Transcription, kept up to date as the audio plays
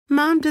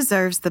Mom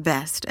deserves the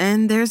best,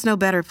 and there's no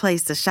better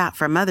place to shop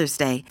for Mother's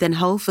Day than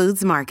Whole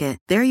Foods Market.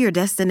 They're your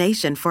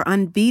destination for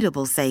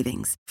unbeatable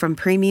savings, from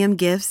premium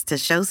gifts to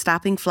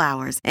show-stopping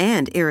flowers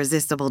and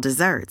irresistible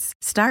desserts.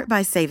 Start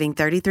by saving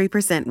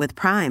 33% with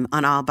Prime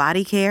on all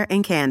body care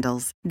and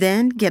candles.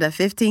 Then get a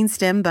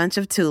 15-stem bunch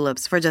of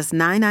tulips for just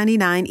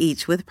 $9.99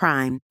 each with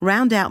Prime.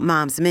 Round out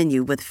Mom's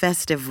menu with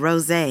festive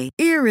rosé,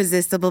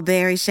 irresistible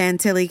berry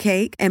chantilly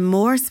cake, and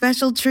more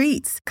special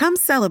treats. Come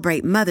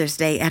celebrate Mother's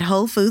Day at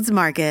Whole Foods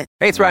Market.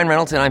 Hey, it's Ryan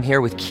Reynolds, and I'm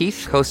here with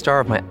Keith, co-star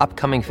of my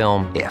upcoming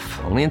film, If,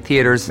 only in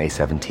theaters May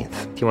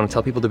 17th. Do you want to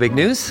tell people the big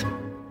news?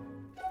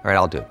 All right,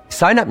 I'll do it.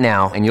 Sign up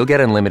now and you'll get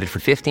unlimited for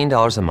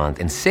 $15 a month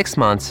and 6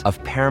 months of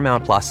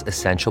Paramount Plus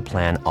Essential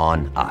Plan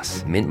on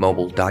us.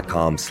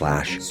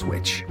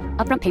 MintMobile.com/switch.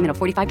 Upfront payment of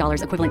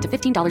 $45 equivalent to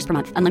 $15 per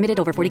month. Unlimited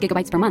over 40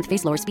 gigabytes per month.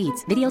 Face lower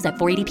speeds. Videos at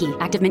 480p.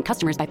 Active Mint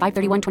customers by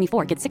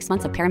 531.24 get 6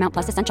 months of Paramount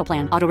Plus Essential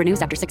Plan. Auto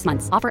renews after 6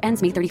 months. Offer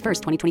ends May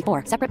 31st,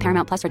 2024. Separate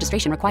Paramount Plus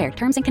registration required.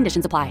 Terms and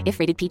conditions apply if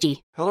rated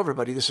PG. Hello,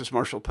 everybody. This is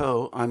Marshall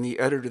Poe. I'm the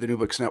editor of the New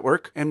Books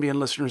Network. NBN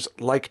listeners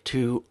like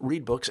to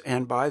read books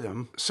and buy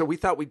them. So we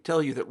thought we'd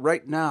tell you that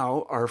right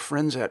now, our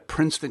friends at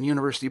Princeton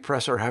University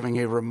Press are having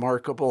a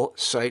remarkable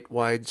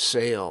site-wide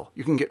sale.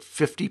 You can get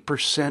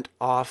 50%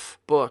 off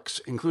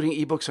books, including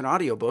ebooks and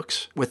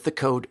audiobooks, with the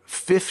code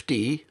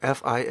 50,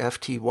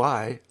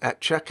 F-I-F-T-Y, at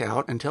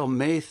checkout until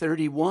May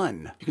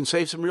 31. You can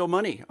save some real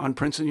money on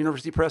Princeton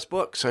University Press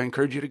books. I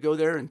encourage you to go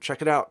there and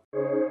check it out.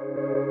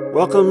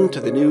 Welcome to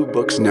the New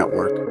Books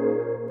Network.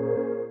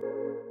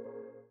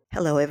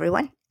 Hello,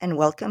 everyone, and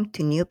welcome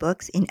to New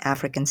Books in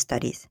African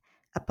Studies,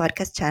 a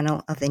podcast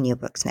channel of the New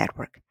Books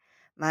Network.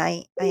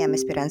 I am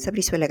Esperanza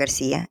Brizuela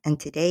Garcia, and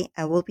today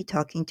I will be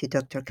talking to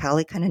Dr.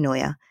 Kali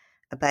Kananoya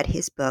about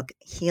his book,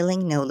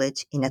 Healing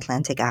Knowledge in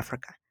Atlantic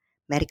Africa,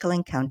 Medical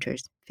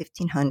Encounters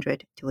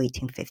 1500 to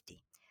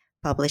 1850,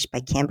 published by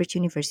Cambridge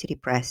University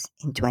Press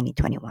in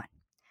 2021.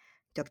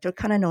 Dr.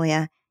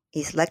 Kananoya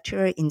is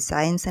lecturer in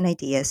Science and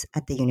Ideas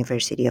at the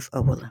University of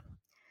Oulu.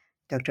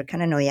 Dr.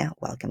 Kananoya,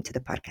 welcome to the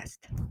podcast.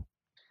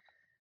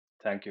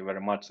 Thank you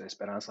very much,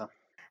 Esperanza.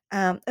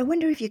 I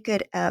wonder if you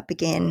could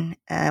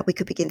we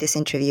could begin this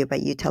interview by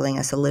you telling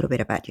us a little bit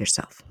about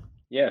yourself.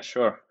 Yeah,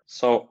 sure.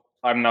 So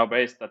I'm now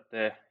based at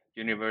the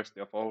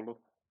University of Oulu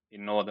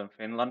in northern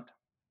Finland.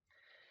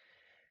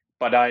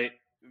 But I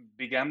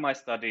began my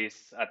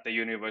studies at the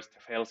University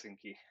of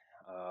Helsinki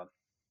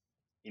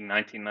in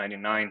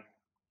 1999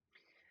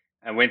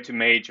 and went to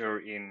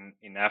major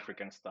in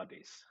African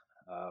studies,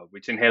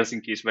 which in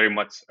Helsinki is very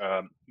much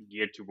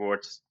geared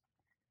towards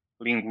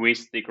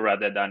linguistic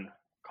rather than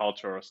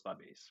cultural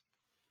studies.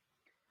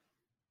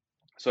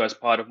 So as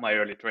part of my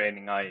early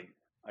training, I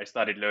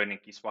started learning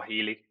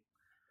Kiswahili,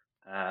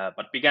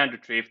 but began to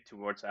drift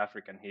towards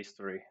African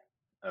history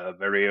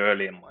very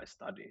early in my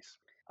studies.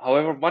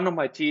 However, one of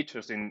my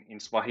teachers in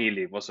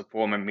Swahili was a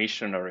former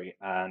missionary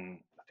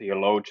and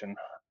theologian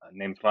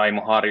named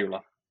Raimo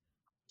Harjula,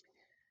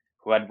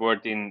 who had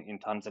worked in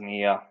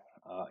Tanzania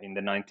in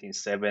the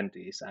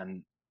 1970s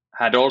and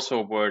had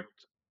also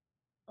worked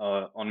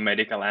on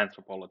medical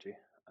anthropology,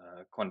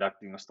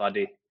 conducting a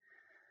study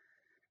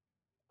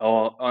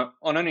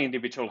on an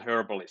individual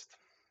herbalist.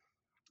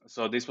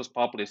 So this was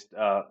published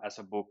as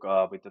a book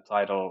with the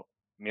title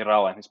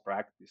Mirau and His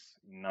Practice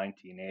in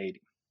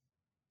 1980.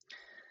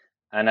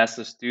 And as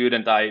a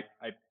student, I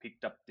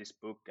picked up this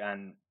book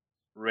and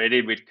read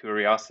it with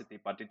curiosity,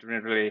 but it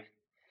didn't really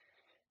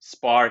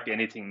spark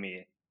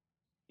anything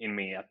in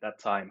me at that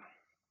time.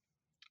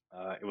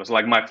 It was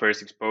like my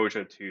first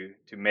exposure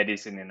to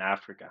medicine in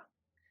Africa.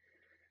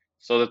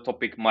 So the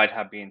topic might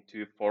have been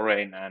too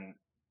foreign and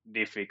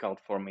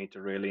difficult for me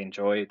to really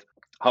enjoy it.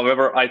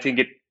 However, I think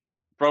it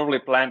probably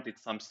planted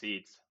some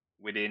seeds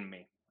within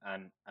me.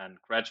 And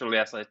gradually,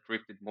 as I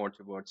drifted more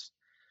towards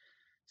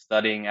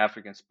studying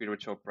African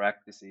spiritual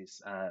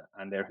practices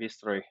and their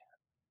history,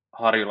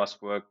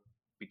 Harjula's work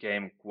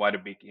became quite a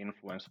big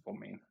influence for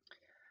me.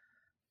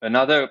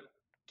 Another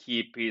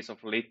key piece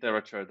of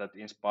literature that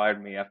inspired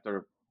me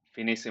after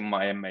finishing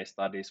my MA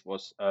studies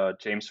was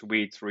James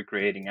Wheat's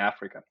Recreating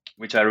Africa,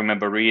 which I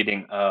remember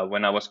reading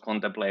when I was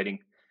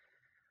contemplating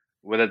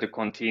whether to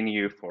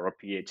continue for a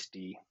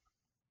PhD.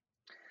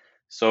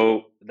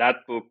 So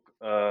that book,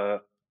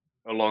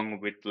 along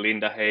with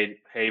Linda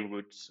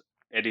Haywood's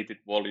edited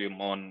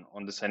volume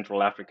on the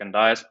Central African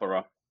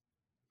diaspora,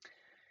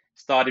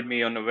 started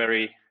me on a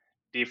very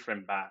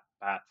different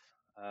path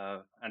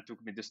and took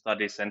me to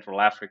study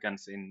Central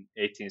Africans in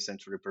 18th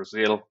century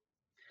Brazil,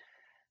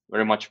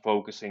 very much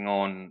focusing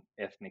on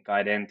ethnic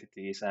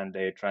identities and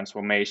their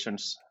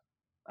transformations,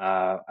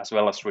 as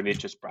well as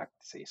religious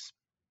practices.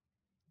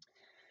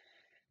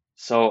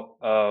 So,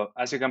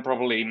 as you can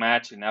probably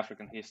imagine,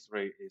 African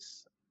history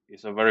is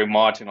a very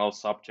marginal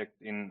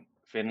subject in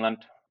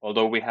Finland,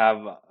 although we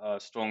have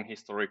strong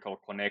historical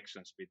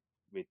connections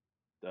with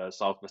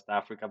Southwest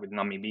Africa, with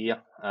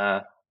Namibia,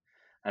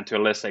 and to a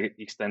lesser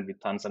extent with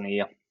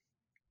Tanzania.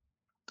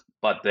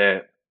 But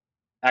the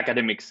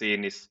academic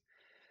scene is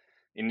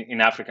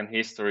in African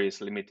history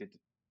is limited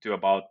to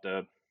about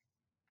a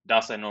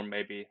dozen or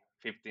maybe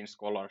 15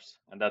 scholars,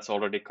 and that's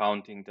already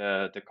counting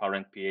the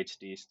current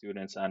PhD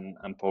students and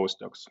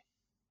postdocs.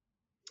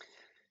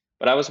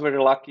 But I was very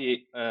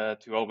lucky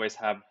to always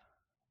have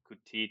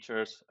good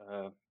teachers,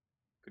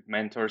 good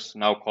mentors,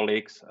 now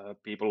colleagues,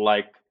 people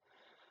like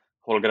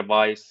Holger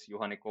Weiss,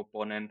 Juhani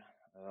Koponen,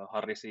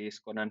 Harri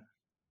Siiskonen,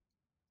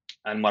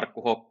 and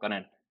Markku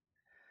Hokkanen,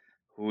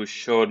 who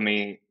showed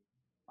me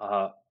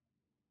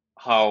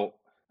how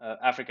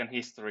African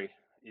history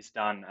is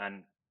done,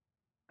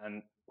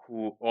 and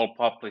who all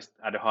published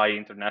at a high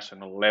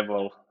international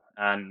level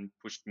and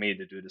pushed me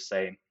to do the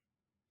same,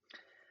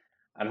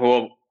 and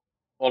who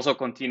also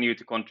continue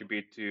to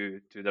contribute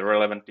to the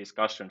relevant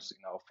discussions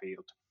in our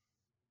field.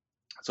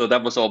 So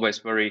that was always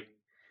very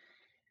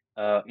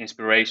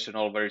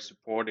inspirational, very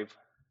supportive,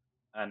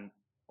 and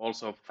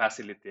also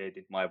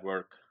facilitated my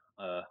work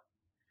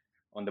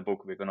on the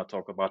book we're going to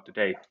talk about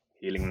today,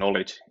 Healing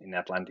Knowledge in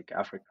Atlantic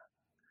Africa.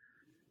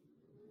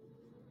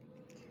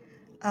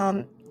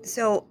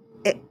 So,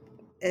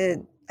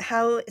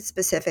 how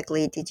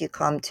specifically did you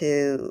come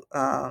to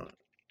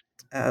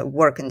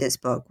work on this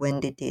book? When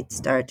did it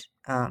start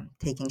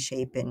taking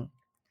shape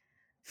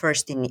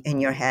first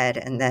in your head,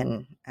 and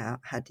then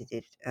how did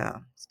it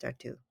start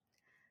to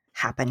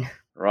happen?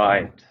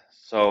 Right.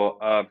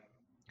 So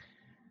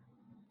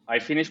I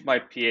finished my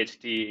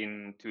PhD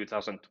in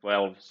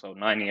 2012, so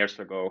 9 years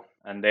ago,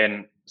 and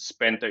then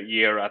spent a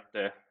year at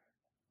the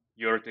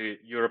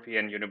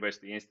European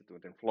University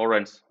Institute in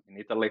Florence, in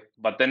Italy.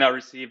 But then I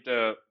received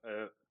a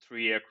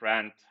 3-year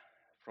grant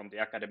from the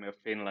Academy of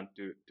Finland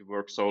to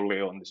work solely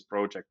on this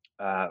project,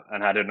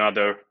 and had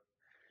another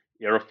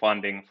year of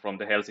funding from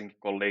the Helsinki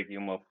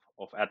Collegium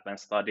of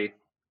Advanced Study,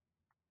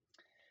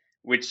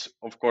 which,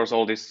 of course,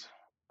 all this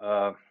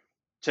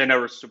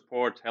generous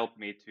support helped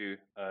me to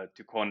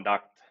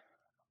conduct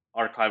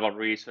archival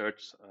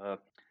research,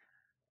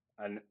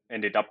 and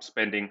ended up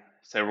spending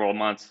several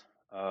months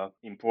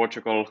in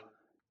Portugal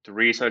to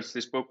research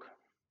this book.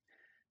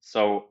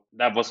 So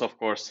that was, of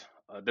course,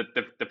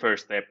 the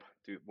first step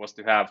was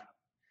to have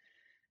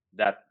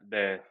that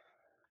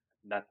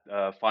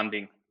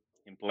funding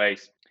in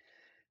place.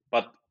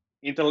 But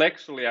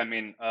intellectually, I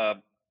mean, I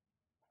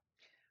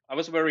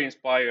was very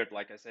inspired,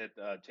 like I said,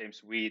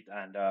 James Wheat,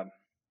 and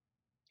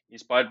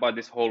inspired by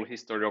this whole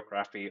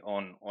historiography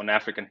on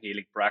African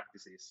healing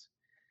practices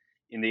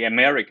in the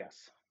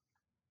Americas.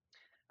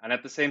 And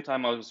at the same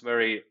time, I was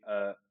very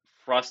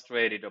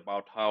frustrated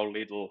about how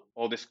little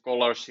all the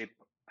scholarship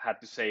had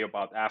to say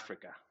about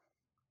Africa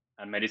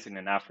and medicine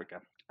in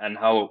Africa, and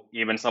how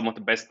even some of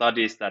the best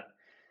studies that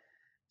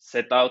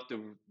set out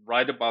to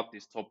write about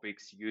these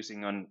topics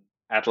using an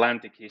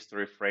Atlantic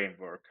history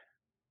framework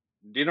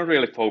didn't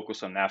really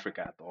focus on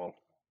Africa at all.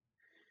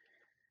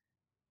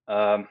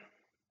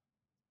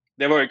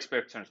 There were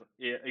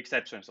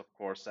exceptions, of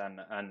course,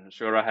 and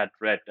sure, I had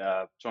read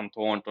John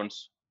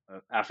Thornton's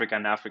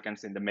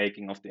Africans in the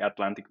Making of the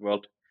Atlantic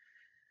World,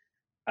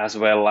 as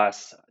well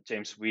as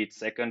James Wheat's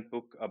second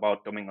book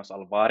about Domingos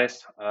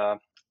Alvarez.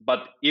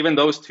 But even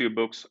those two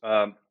books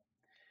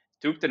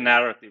took the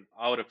narrative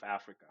out of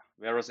Africa,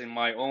 whereas in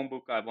my own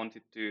book, I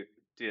wanted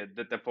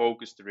the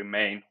focus to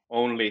remain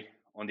only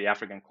on the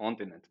African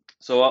continent.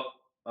 So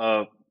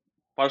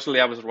partially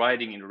I was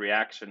writing in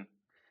reaction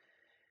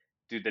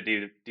to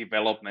the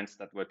developments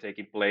that were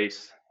taking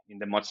place in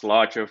the much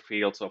larger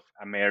fields of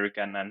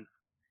American and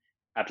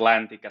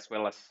Atlantic as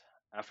well as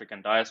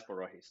African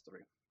diaspora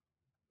history,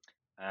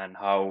 and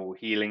how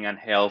healing and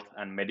health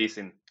and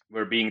medicine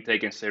were being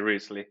taken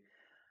seriously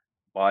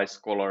by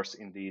scholars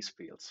in these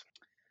fields.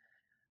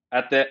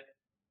 At the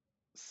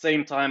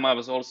same time, I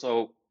was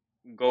also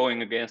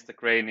going against the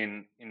grain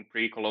in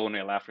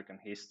pre-colonial African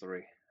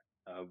history,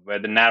 where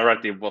the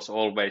narrative was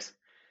always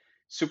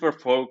super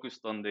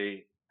focused on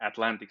the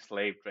Atlantic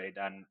slave trade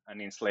and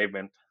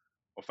enslavement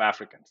of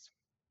Africans.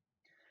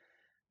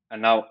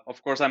 And now,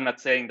 of course, I'm not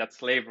saying that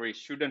slavery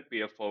shouldn't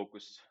be a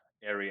focus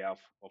area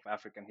of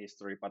African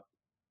history, but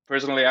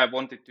personally, I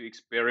wanted to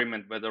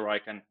experiment whether I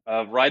can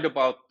write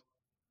about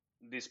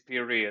this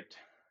period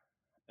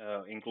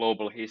in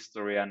global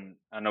history and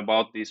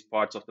about these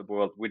parts of the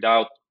world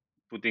without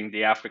putting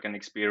the African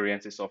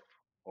experiences of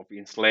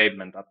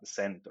enslavement at the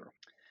center.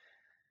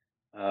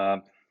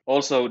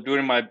 Also,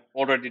 during my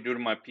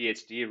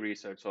PhD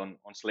research on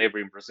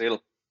slavery in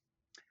Brazil,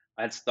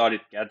 I had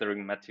started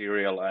gathering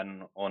material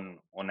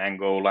on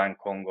Angola and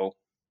Congo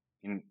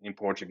in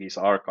Portuguese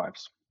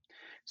archives.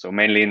 So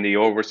mainly in the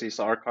overseas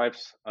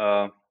archives,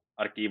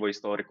 Arquivo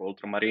Histórico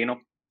Ultramarino,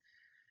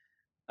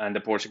 and the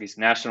Portuguese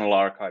National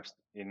Archives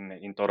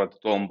in Torre do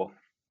Tombo,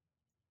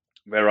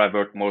 where I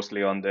worked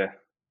mostly on the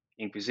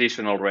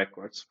inquisitional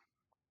records.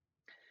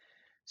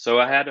 So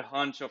I had a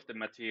hunch of the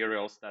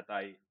materials that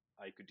I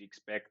could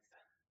expect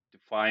to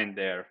find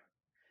there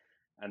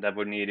and that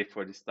were needed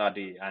for the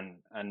study, and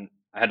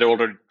I had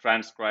already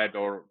transcribed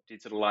or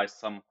digitalized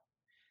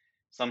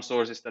some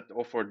sources that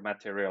offered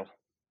material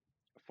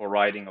for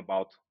writing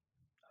about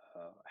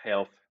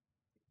health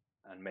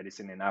and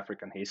medicine in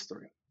African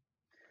history.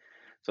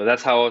 So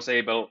that's how I was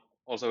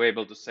also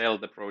able to sell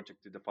the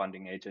project to the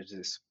funding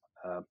agencies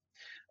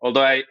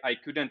Although I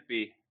couldn't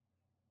be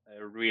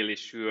really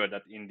sure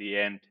that in the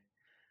end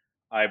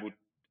I would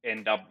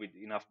end up with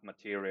enough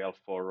material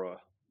for a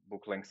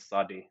book-length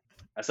study.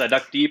 As I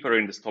dug deeper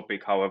in this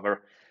topic,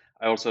 however,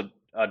 I also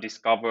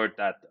discovered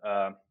that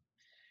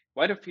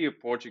quite a few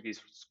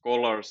Portuguese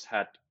scholars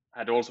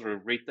had also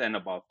written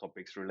about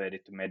topics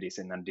related to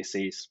medicine and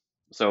disease.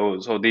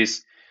 So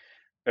this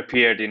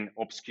appeared in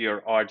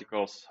obscure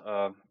articles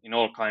in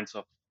all kinds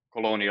of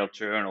colonial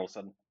journals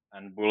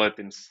and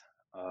bulletins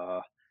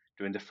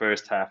during the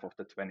first half of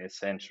the 20th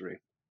century.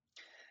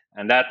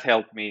 And that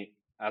helped me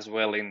as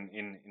well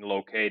in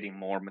locating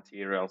more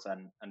materials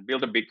and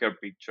build a bigger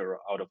picture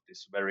out of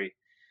this very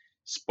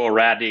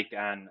sporadic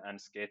and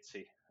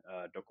sketchy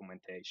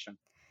documentation.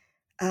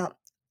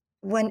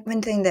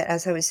 One thing that,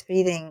 as I was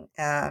reading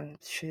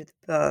through the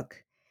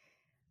book,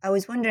 I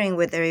was wondering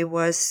whether it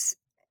was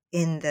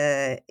in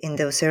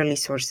those early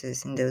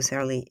sources, in those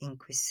early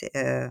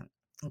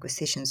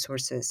Inquisition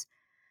sources,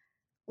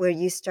 where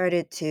you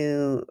started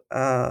to.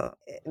 I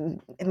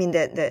mean,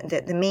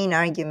 the main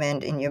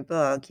argument in your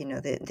book,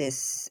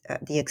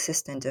 the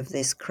existence of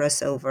this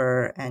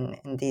crossover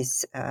and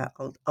this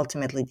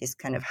ultimately this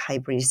kind of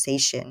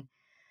hybridization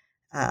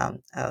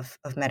of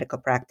medical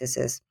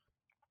practices.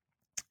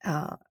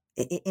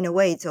 In a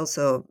way, it's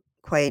also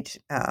quite.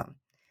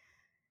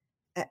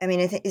 I mean,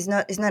 it's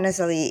not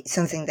necessarily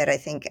something that I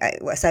think.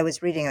 As I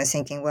was reading, I was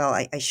thinking, well,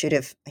 I should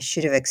have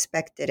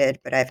expected it,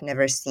 but I've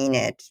never seen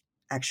it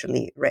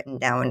actually written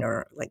down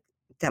or like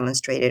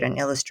demonstrated and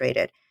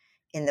illustrated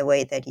in the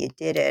way that you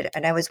did it.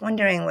 And I was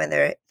wondering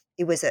whether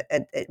it was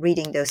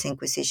reading those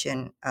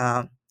Inquisition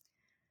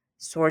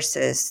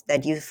sources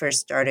that you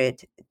first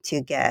started to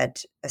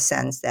get a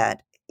sense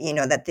that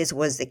that this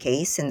was the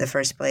case in the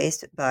first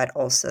place, but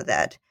also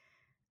that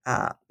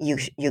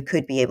you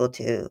could be able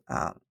to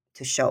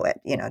show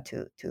it,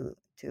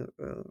 to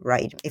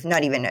write, if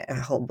not even a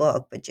whole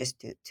book, but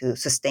just to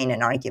sustain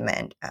an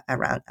argument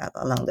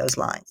along those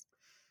lines.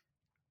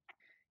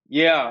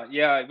 Yeah,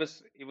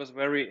 it was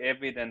very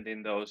evident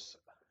in those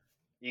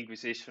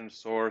Inquisition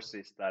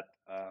sources that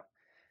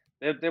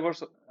there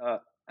was,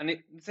 and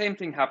the same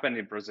thing happened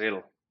in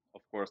Brazil,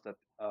 of course, that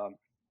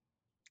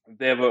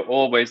there were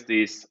always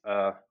these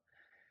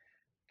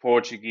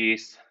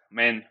Portuguese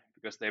men,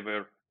 because they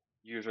were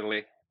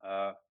usually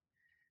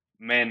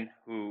men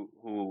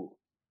who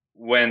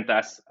went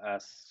as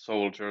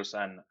soldiers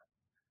and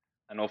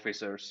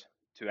officers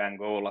to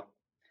Angola.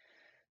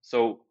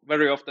 So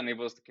very often it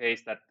was the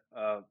case that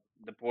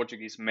the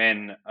Portuguese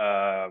men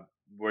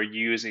were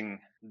using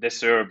the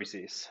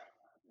services,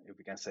 if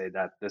we can say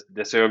that,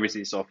 the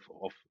services of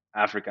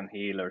African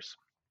healers,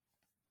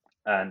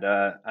 and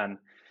there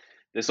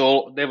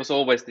was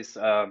always this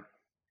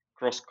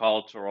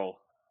cross-cultural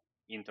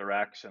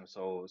interaction.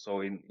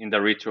 So in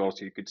the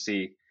rituals you could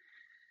see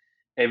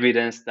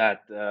evidence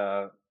that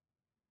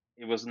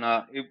it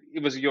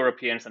was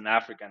Europeans and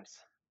Africans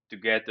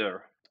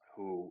together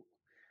who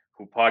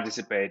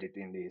participated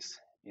in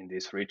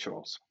these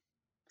rituals.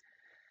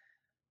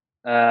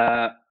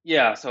 So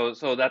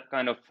that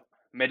kind of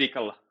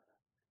medical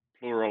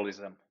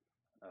pluralism,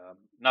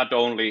 not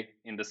only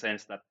in the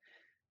sense that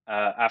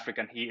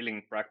African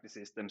healing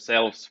practices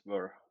themselves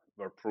were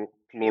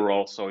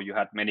plural, so you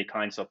had many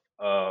kinds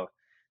of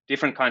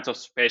different kinds of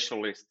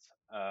specialists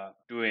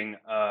doing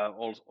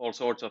all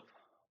sorts of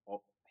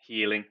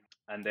healing,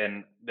 and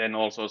then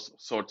also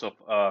sorts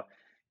of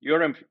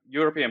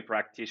European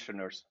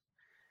practitioners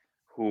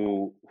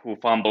who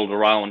fumbled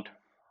around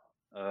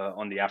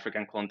on the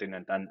African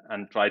continent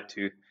and tried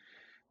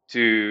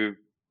to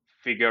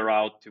figure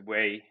out a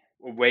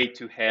way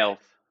to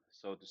health,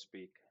 so to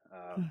speak.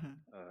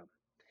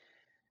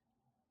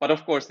 But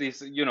of course, these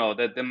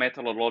the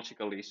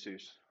methodological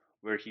issues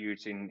were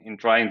huge in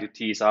trying to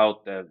tease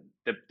out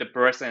the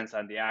presence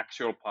and the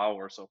actual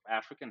powers of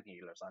African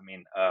healers. I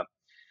mean,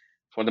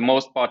 for the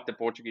most part, the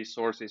Portuguese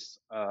sources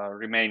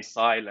remain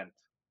silent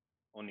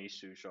on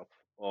issues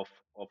of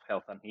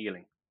health and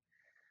healing.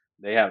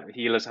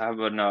 Healers have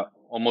an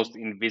almost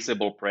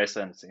invisible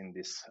presence in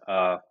this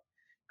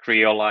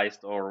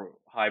creolized or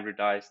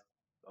hybridized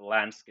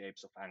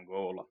landscapes of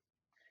Angola.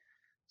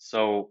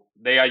 So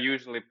they are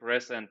usually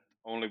present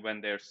only when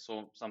there's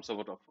some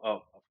sort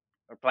of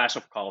a clash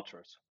of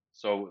cultures.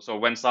 So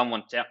when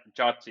someone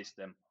judges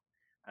them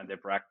and their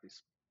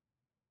practice.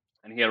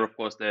 And here, of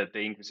course, the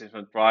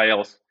Inquisition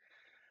trials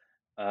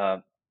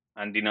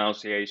and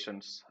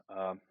denunciations,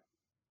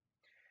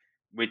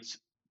 which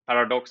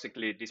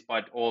paradoxically,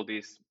 despite all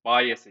these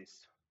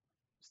biases,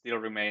 still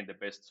remain the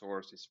best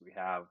sources we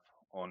have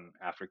on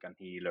African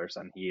healers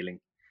and healing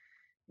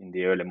in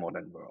the early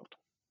modern world.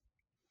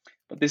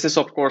 But this is,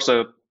 of course,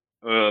 a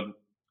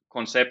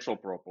conceptual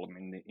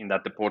problem in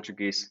that the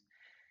Portuguese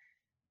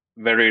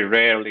very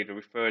rarely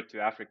refer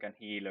to African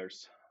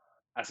healers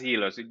as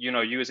healers,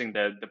 using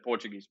the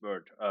Portuguese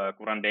word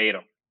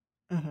curandeiro.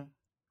 Mm-hmm.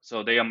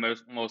 So they are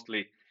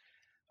mostly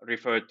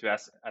referred to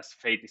as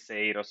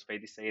feiticeiros,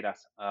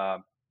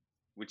 feiticeiras,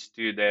 which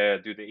to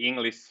the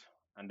English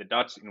and the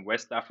Dutch in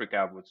West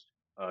Africa would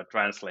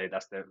translate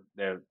as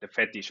the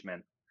fetish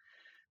men.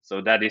 So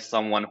that is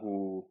someone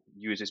who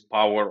uses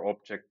power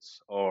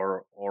objects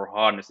or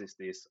harnesses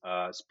these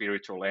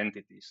spiritual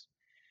entities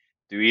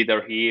to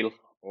either heal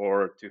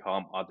or to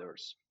harm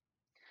others.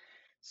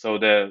 So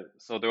the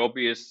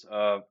obvious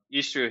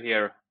issue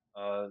here,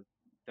 the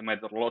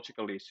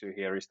methodological issue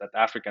here, is that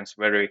Africans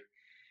very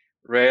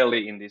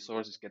rarely in these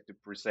sources get to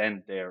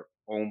present their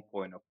own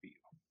point of view.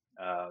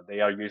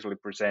 They are usually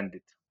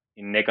presented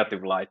in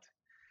negative light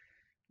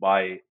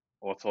by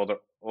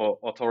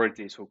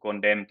authorities who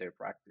condemn their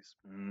practice.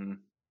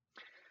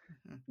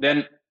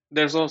 Then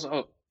there's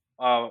also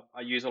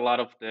I use a lot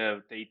of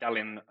the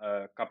Italian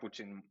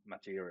Capuchin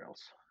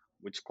materials,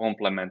 which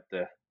complement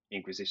the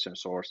Inquisition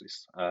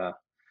sources,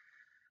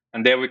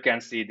 and there we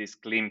can see these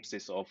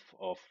glimpses of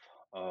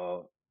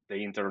the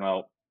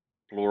internal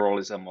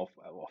pluralism of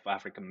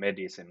African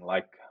medicine.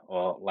 Like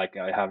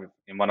I have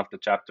in one of the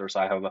chapters,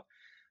 I have a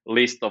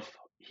list of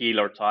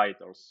healer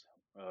titles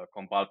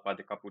compiled by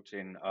the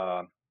Capuchin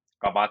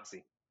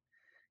Cavazzi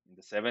in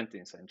the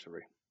 17th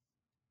century.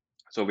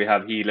 So we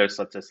have healers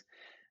such as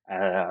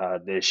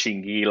the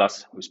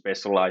Shingilas, who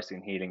specialize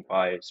in healing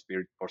by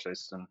spirit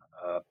possession.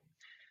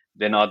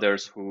 Then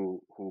others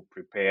who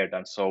prepared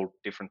and sold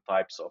different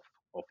types of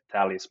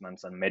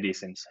talismans and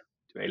medicines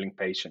to ailing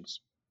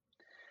patients.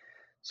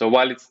 So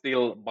while it's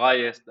still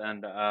biased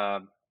and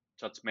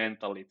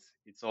judgmental,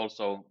 it's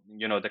also,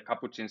 the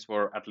Capuchins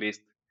were at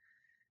least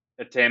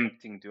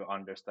attempting to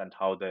understand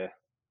how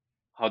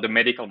the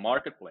medical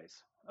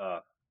marketplace,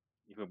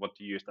 if we want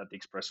to use that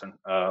expression,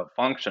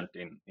 functioned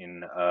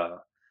in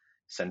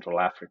Central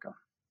Africa.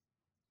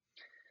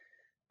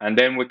 And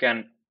then we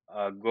can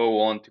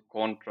go on to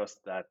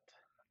contrast that,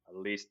 at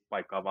least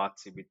by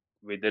Cavazzi,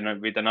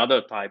 with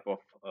another type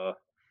of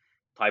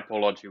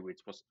typology,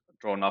 which was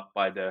drawn up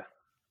by the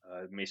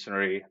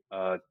missionary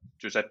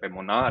Giuseppe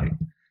Monari.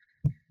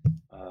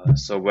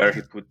 So where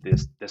he put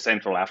the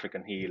Central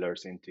African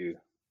healers into,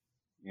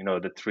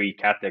 the three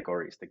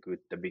categories: the good,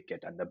 the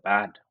wicked, and the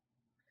bad.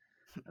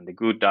 And the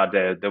good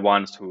are the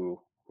ones who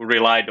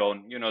relied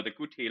on, the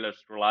good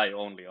healers rely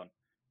only on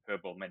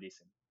herbal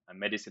medicine and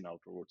medicinal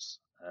roots.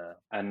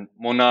 And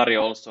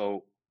Monari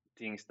also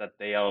thinks that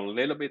they are a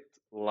little bit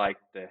like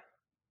the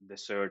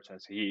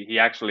surgeons. He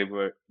actually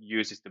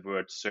uses the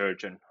word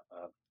surgeon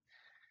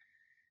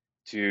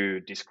to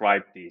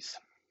describe these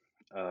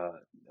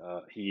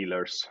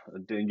healers,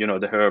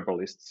 the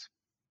herbalists.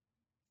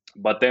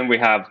 But then we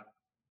have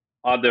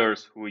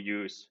others who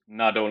use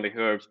not only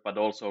herbs but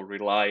also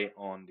rely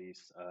on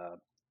these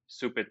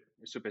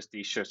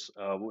superstitious,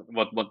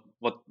 what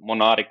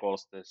Monari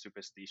calls the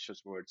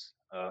superstitious words,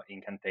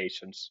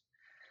 incantations.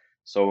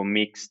 So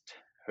mixed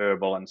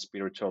herbal and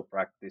spiritual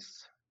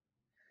practice.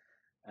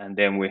 And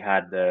then we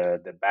had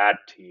the bad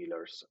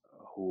healers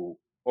who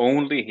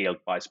only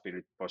healed by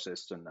spirit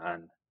possession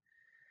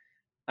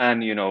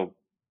and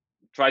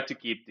try to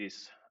keep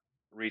this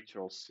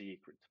ritual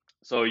secret.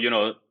 So,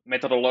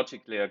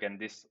 methodologically, again,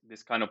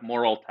 this kind of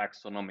moral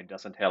taxonomy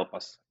doesn't help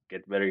us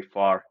get very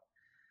far.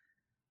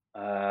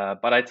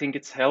 But I think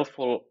it's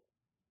helpful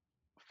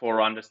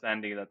for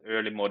understanding that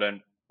early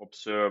modern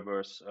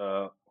observers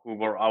who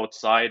were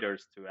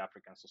outsiders to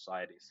African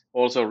societies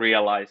also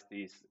realized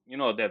these,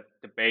 the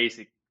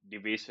basic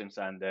divisions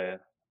and the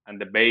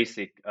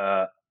basic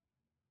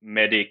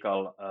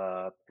medical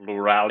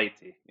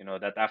plurality,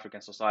 that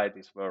African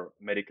societies were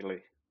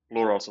medically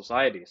plural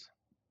societies,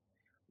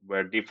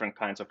 where different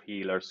kinds of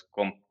healers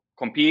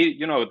compete,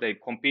 they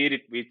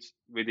competed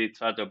with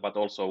each other, but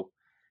also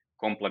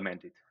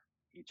complemented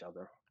each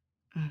other.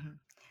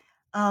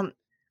 Mm-hmm.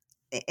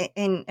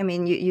 And I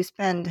mean, you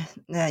spend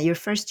your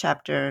first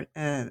chapter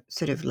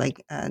sort of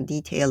like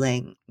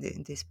detailing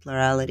this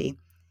plurality.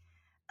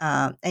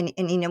 And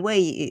in a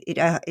way,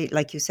 it,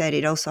 like you said,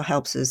 it also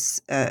helps us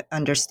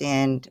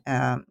understand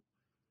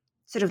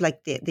sort of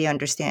like the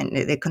understand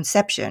the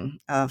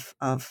conception of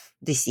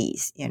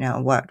disease.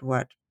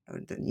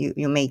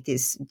 You make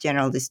this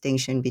general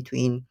distinction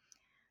between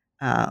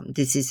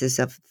diseases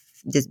of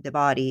the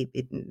body,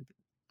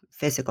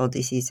 physical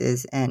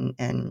diseases, and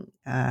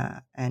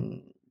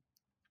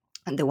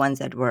the ones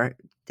that were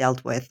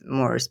dealt with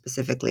more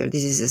specifically, or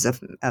diseases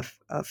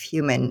of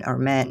human or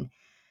men,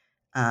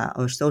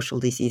 or social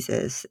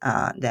diseases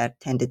that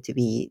tended to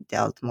be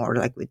dealt more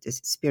like with the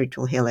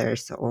spiritual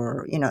healers,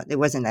 or there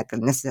wasn't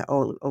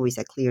necessarily always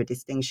a clear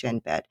distinction,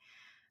 but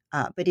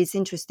it's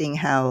interesting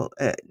how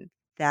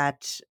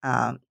that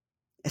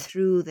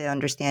through the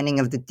understanding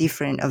of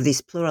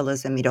this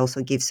pluralism, it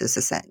also gives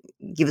us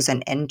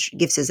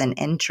an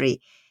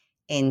entry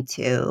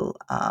into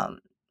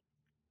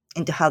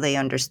how they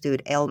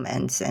understood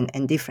ailments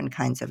and different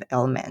kinds of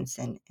ailments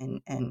and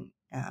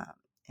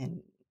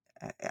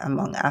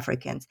among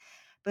Africans.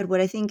 But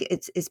what I think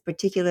is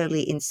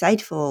particularly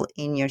insightful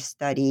in your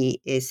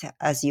study is,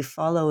 as you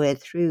follow it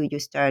through, you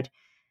start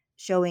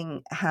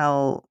showing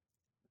how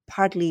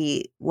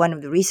partly one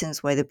of the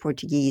reasons why the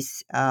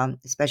Portuguese,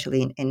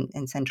 especially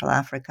in Central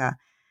Africa,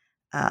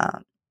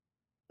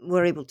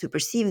 were able to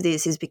perceive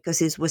this is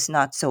because it was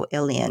not so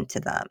alien to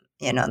them.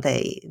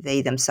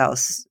 They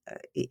themselves,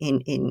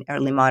 in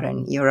early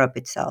modern Europe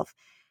itself,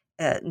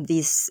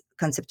 this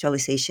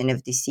conceptualization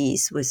of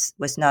disease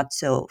was not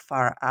so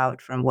far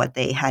out from what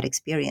they had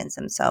experienced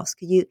themselves.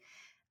 Could you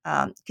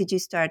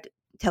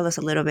tell us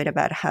a little bit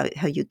about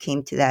how you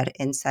came to that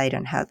insight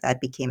and how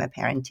that became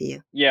apparent to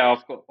you? Yeah,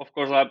 of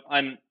course,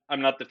 I'm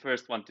not the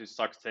first one to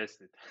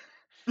success it.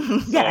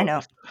 Yeah, I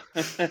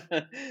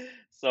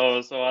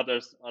So, know. so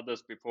others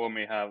before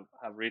me have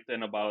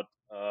written about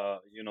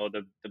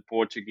the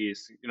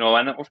Portuguese,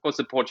 and of course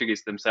the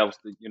Portuguese themselves,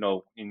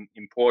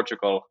 in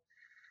Portugal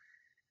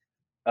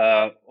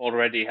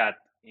already had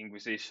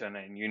Inquisition,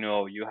 and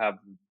you have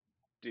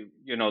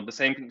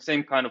the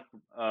same kind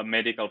of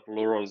medical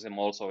pluralism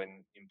also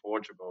in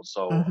Portugal.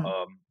 So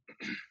Hmm.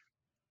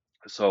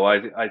 so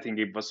I think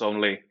it was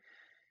only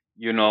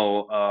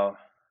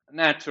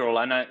natural,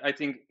 and I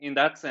think in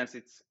that sense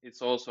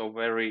it's also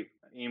very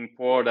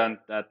important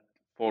that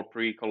for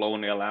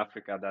pre-colonial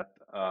Africa that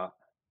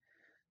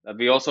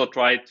we also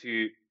try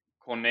to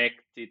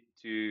connect it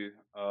to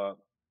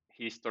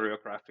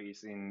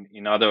historiographies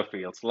in other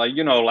fields,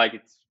 like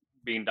it's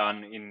being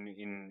done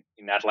in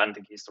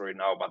Atlantic history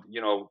now. But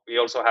we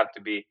also have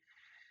to be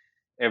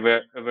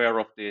aware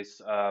of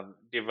these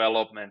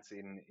developments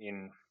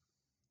in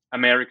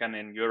American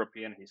and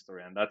European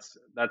history, and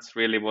that's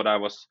really what I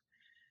was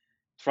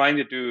trying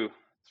to do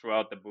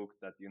throughout the book.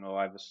 That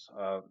I was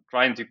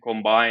trying to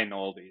combine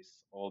all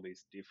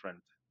these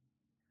different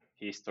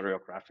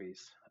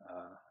historiographies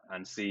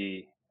and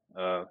see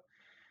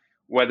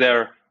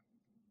whether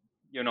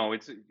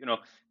it's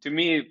to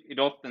me it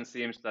often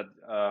seems that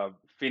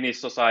Finnish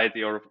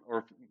society or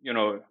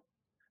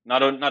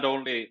not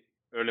only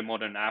early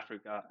modern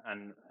Africa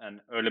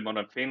and early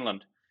modern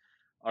Finland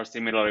are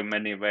similar in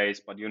many ways,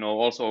 but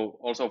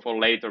also for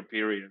later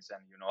periods,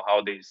 and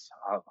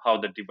how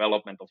the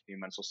development of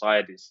human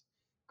societies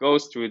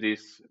goes through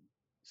these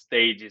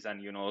stages,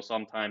 and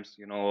sometimes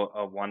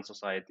one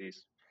society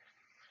is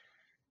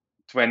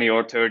 20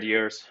 or 30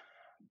 years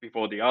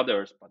before the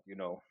others, but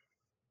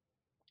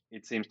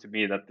it seems to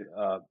me that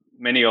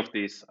many of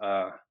these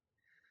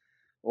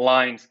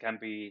lines can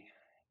be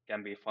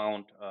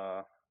found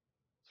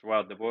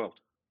throughout the world.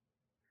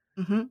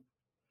 Hmm.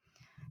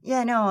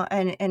 Yeah, no,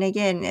 and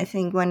again, I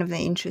think one of the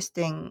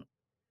interesting,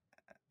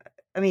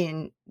 I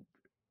mean,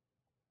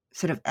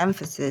 sort of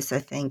emphasis, I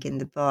think, in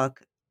the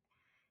book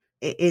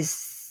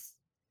is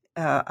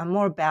a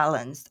more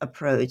balanced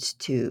approach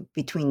to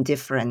between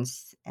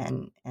difference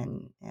and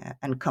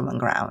common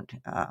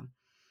ground,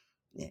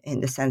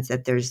 in the sense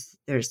that there's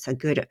a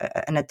good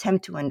an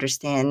attempt to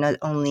understand not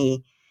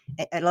only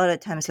a lot of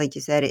times, like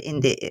you said, in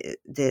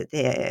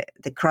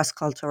the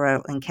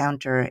cross-cultural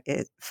encounter,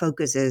 it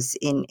focuses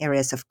in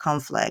areas of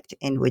conflict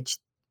in which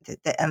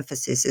the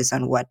emphasis is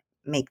on what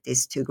make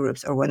these two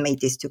groups or what made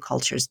these two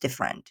cultures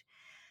different.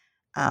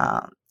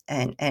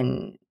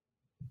 And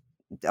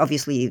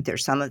obviously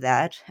there's some of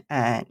that,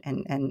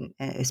 and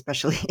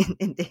especially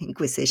in the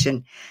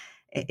Inquisition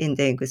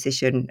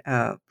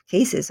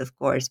cases, of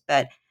course.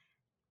 But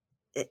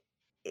it,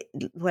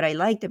 what I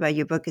liked about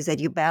your book is that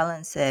you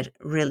balance it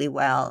really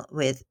well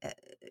with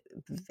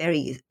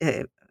very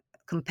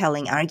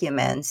compelling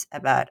arguments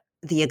about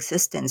the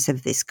existence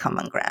of this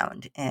common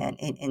ground, and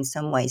in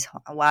some ways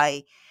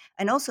why,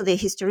 and also the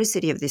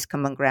historicity of this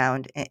common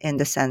ground, in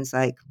the sense,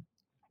 like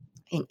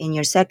in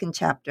your second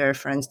chapter,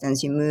 for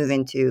instance, you move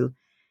into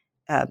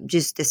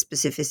just the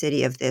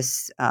specificity of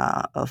this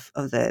of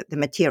the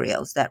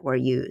materials that were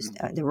used,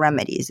 the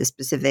remedies, the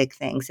specific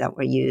things that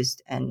were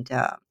used,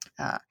 uh,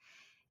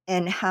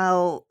 and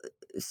how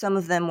some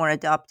of them were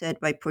adopted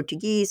by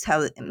Portuguese,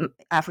 how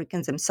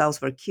Africans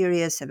themselves were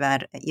curious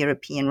about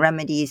European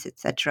remedies,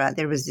 etc.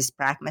 There was this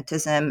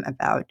pragmatism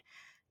about,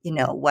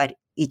 what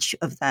each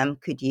of them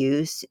could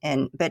use,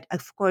 but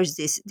of course,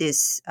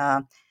 this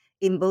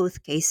in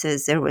both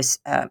cases there was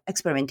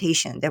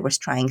experimentation. There was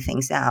trying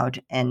things out,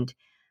 and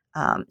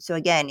so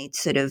again, it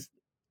sort of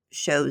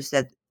shows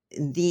that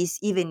these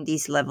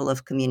level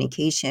of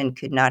communication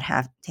could not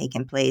have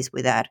taken place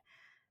without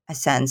a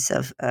sense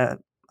of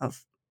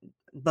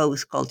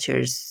both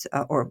cultures,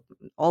 or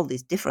all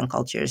these different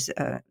cultures,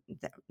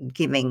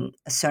 giving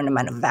a certain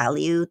amount of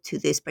value to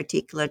this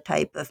particular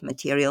type of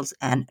materials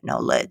and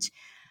knowledge.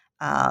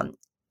 Um,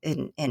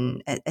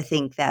 and I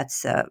think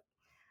that's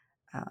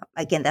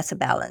again, that's a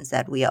balance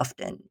that we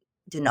often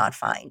do not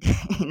find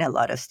in a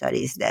lot of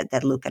studies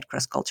that look at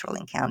cross-cultural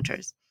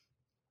encounters.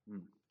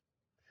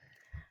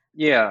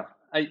 Yeah,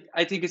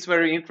 I think it's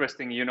very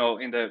interesting, in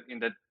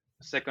the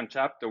second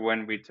chapter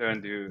when we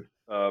turn to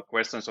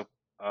questions of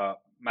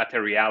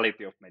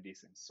materiality of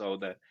medicine. So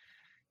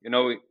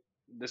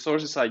the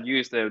sources I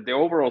use, the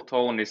overall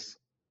tone is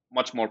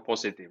much more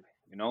positive,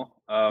 in a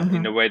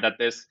Hmm. way that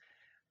there's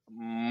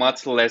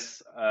much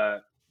less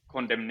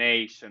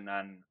condemnation,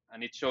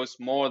 and it shows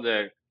more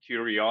the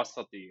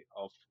curiosity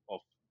of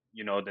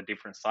the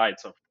different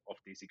sides of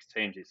these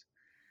exchanges.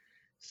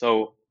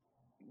 So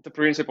the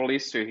principal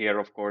issue here,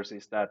 of course,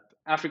 is that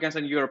Africans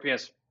and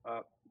Europeans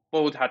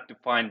both had to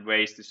find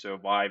ways to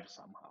survive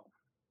somehow.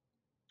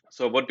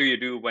 So what do you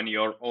do when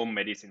your own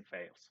medicine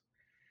fails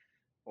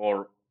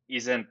or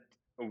isn't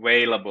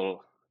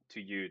available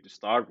to you to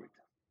start with?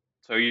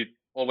 So you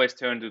always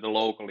turn to the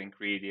local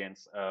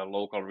ingredients,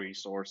 local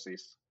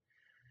resources.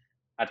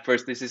 At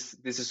first, this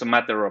is a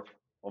matter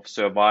of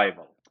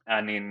survival,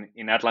 and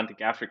in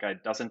Atlantic Africa,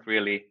 it doesn't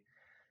really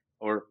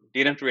or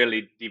didn't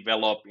really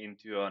develop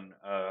into an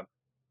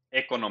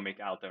economic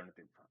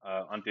alternative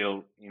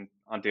until in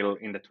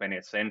the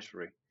 20th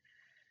century.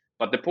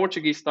 But the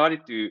Portuguese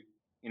started to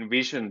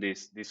envision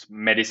this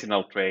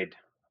medicinal trade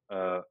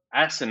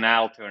as an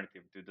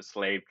alternative to the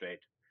slave trade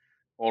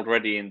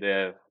already in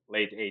the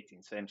late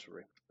 18th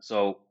century.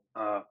 So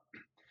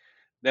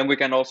then we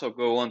can also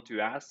go on to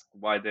ask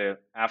why the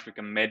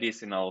African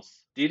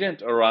medicinals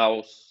didn't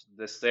arouse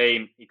the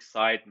same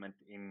excitement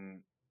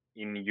in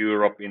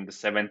Europe in the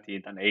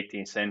 17th and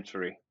 18th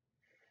century,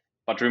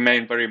 but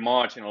remain very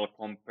marginal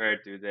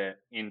compared to the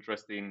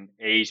interest in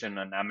Asian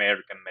and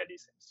American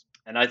medicines.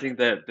 And I think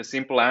the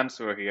simple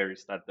answer here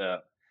is that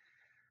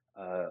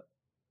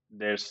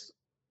there's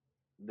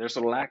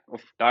a lack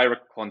of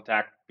direct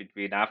contact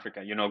between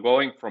Africa,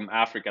 going from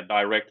Africa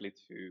directly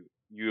to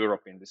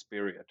Europe in this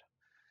period.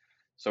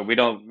 So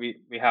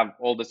we have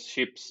all the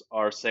ships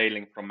are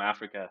sailing from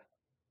Africa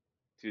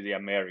to the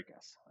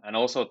Americas and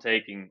also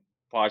taking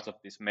parts of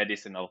this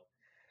medicinal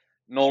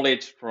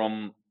knowledge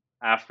from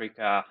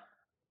Africa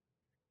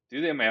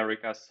to the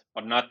Americas,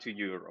 but not to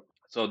Europe.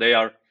 So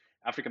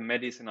African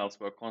medicinals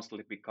were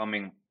constantly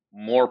becoming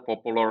more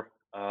popular,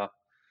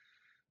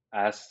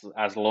 as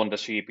Londa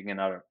Shipping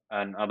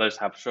and others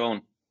have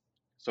shown.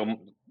 So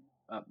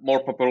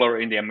more popular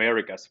in the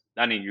Americas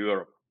than in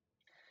Europe.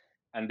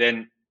 And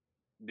then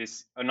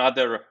this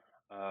another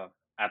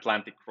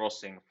Atlantic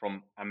crossing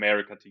from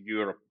America to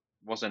Europe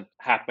wasn't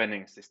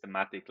happening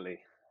systematically,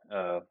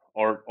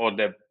 or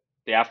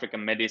the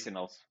African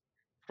medicinals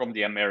from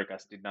the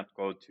Americas did not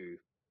go to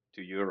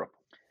Europe.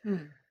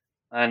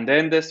 And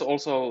then there's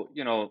also,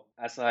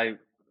 as I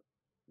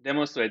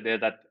demonstrated there,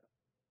 that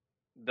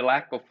the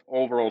lack of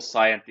overall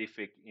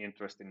scientific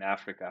interest in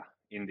Africa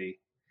in the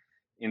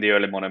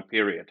early modern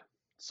period.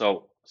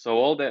 So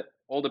all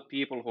the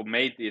people who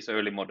made these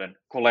early modern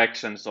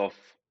collections of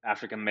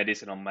African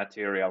medicinal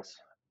materials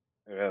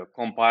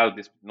compiled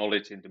this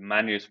knowledge into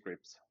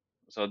manuscripts.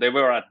 So they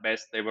were at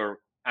best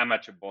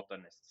amateur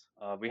botanists.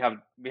 We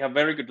have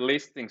very good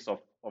listings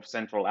of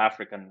Central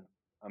African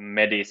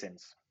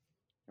medicines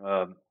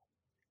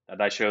that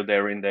I showed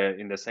there in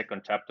the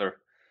second chapter.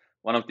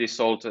 One of these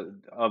soldiers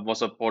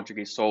was a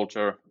Portuguese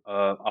soldier,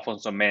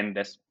 Afonso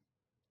Mendes,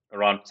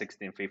 around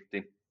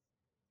 1650.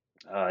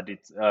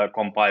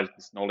 Compiled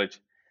this knowledge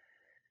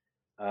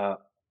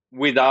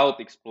without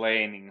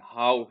explaining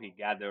how he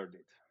gathered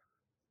it.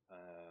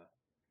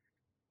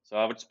 So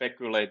I would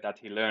speculate that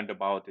he learned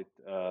about it,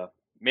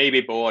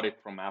 maybe bought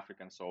it from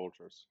African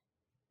soldiers,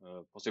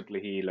 possibly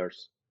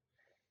healers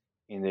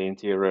in the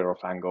interior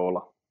of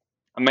Angola.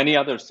 And many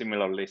other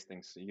similar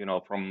listings,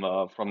 from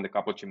the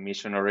Capuchin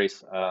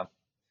missionaries.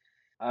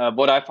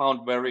 What I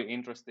found very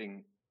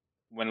interesting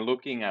when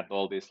looking at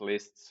all these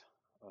lists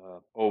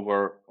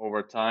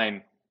over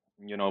time,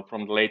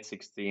 from the late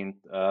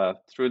 16th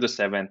through the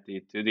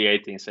 17th to the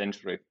 18th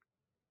century,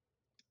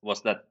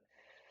 was that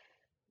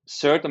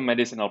certain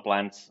medicinal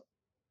plants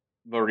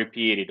were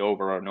repeated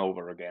over and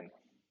over again.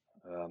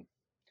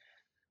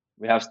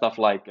 We have stuff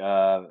like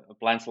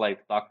plants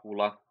like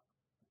Takula,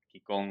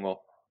 Kikongo,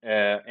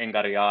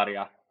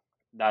 Engariaria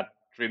that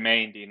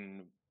remained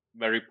in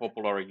very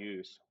popular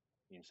use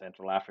in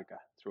Central Africa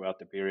throughout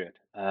the period.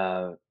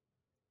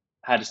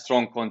 Had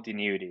strong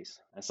continuities,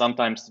 and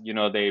sometimes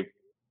they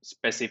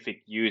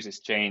specific uses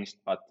changed,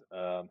 but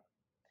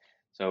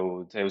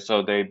so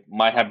they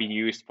might have been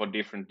used for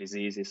different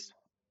diseases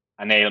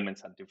and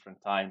ailments at different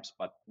times,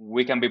 but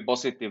we can be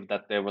positive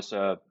that there was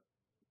a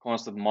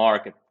constant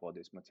market for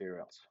these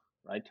materials,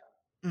 right?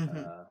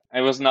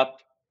 It was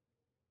not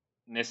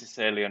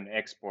necessarily an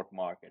export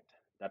market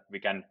that we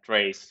can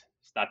trace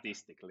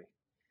statistically,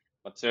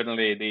 but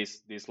certainly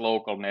these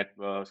local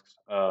networks,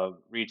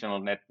 regional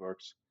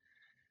networks,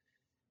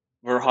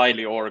 were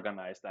highly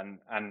organized,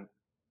 and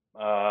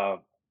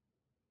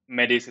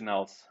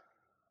medicinals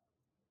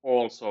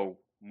also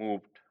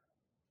moved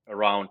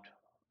around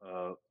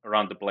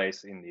the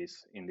place in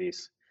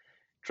these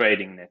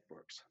trading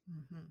networks.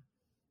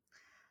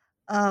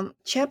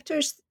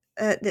 Chapters,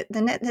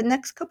 the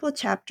next couple of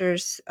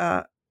chapters,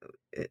 I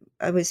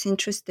was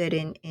interested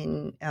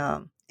in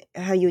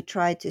how you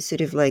try to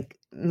sort of like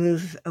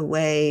move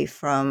away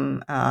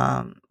from,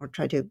 or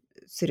try to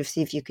sort of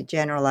see if you could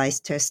generalize,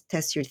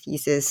 test your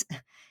thesis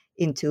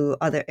into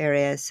other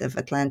areas of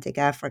Atlantic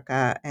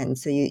Africa. And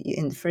so you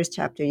in the first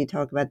chapter, you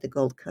talk about the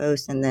Gold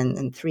Coast, and then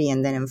in 3,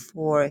 and then in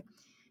 4,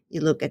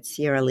 you look at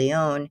Sierra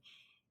Leone.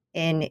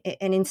 And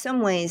in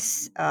some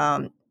ways,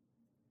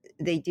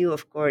 they do,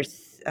 of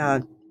course,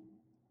 add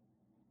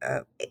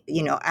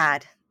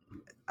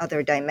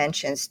other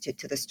dimensions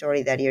to the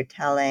story that you're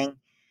telling.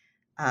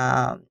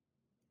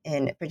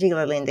 and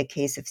particularly in the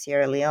case of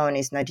Sierra Leone,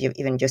 it's not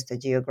even just a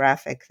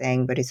geographic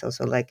thing, but it's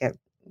also like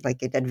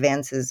it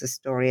advances the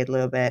story a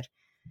little bit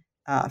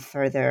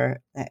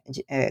further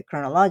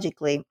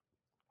chronologically,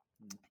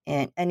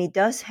 and it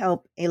does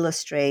help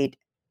illustrate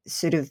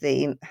sort of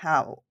the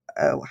how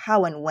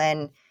and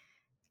when,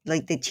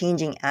 like, the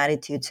changing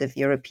attitudes of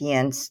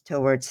Europeans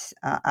towards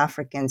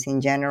Africans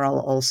in general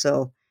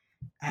also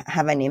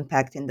have an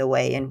impact in the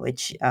way in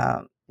which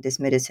these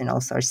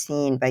medicinals are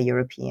seen by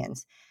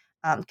Europeans.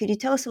 Could you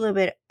tell us a little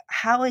bit,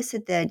 how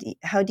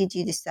did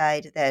you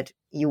decide that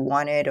you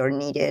wanted or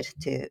needed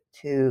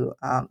to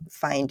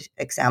find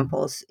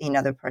examples in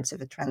other parts of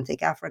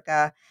Atlantic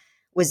Africa?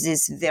 Was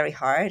this very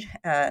hard?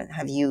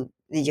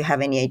 Did you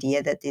have any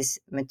idea that these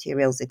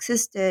materials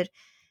existed?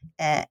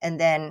 And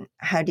then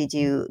how did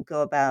you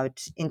go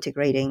about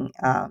integrating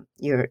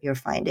your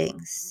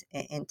findings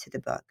into the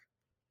book?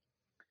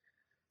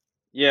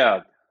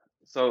 Yeah.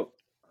 So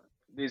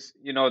this,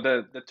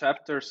 the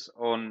chapters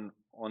on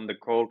the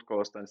Gold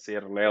Coast and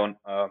Sierra Leone,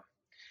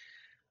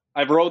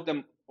 I wrote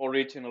them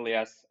originally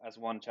as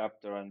one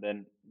chapter, and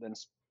then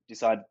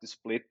decided to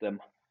split them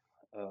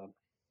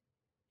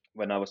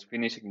when I was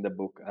finishing the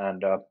book.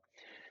 And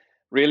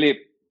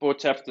really, both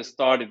chapters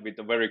started with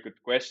a very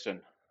good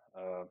question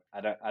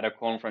at a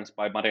conference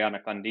by Mariana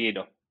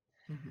Candido.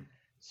 Mm-hmm.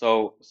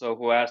 So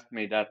who asked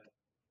me that,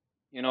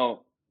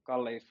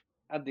 Kalle, if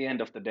at the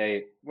end of the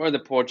day, were the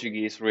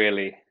Portuguese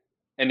really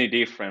any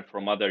different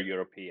from other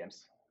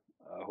Europeans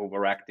who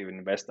were active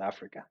in West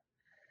Africa?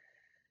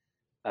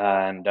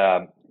 And,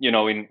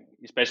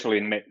 especially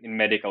in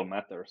medical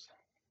matters.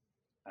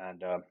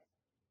 And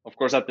of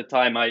course, at the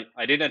time,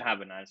 I didn't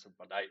have an answer,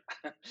 but I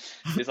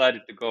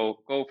decided to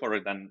go for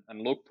it and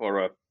look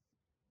for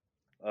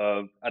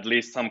at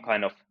least some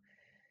kind of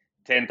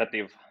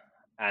tentative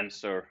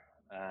answer.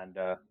 And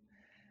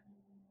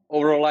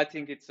overall, I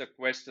think it's a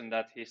question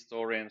that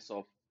historians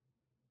of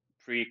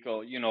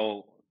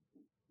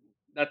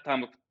that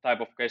type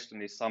of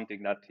question is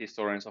something that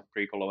historians of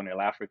pre-colonial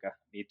Africa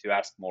need to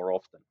ask more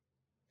often.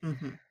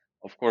 Mm-hmm.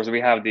 Of course, we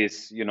have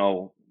this,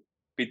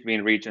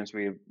 between regions,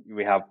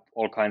 we have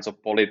all kinds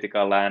of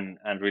political and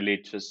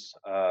religious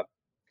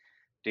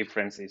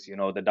differences.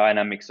 The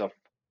dynamics of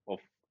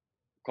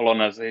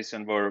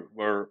colonization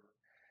were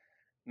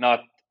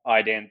not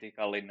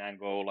identical in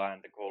Angola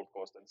and the Gold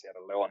Coast and Sierra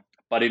Leone.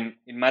 But in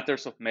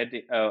matters of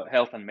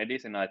health and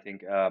medicine, I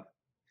think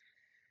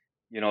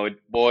it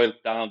boiled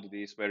down to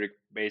these very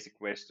basic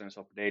questions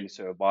of daily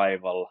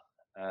survival.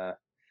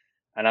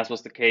 And as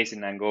was the case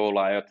in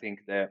Angola, I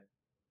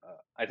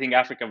think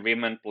African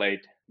women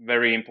played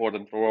very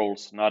important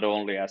roles, not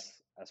only as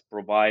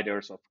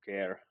providers of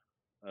care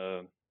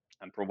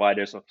and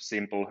providers of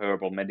simple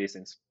herbal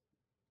medicines,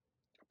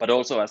 but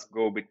also as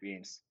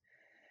go-betweens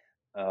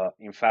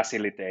in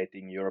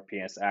facilitating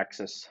Europeans'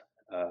 access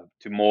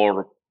to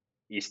more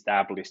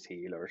established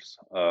healers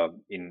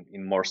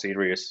in more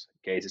serious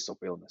cases of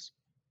illness.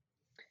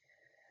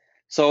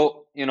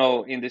 So,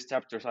 in these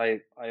chapters,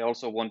 I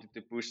also wanted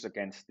to push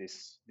against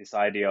this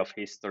idea of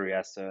history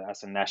as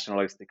a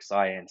nationalistic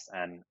science,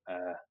 and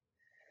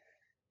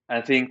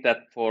I think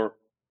that for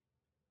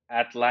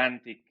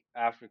Atlantic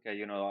Africa,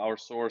 our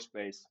source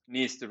base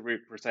needs to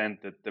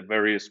represent the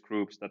various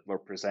groups that were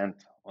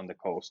present on the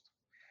coast.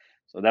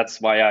 So that's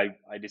why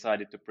I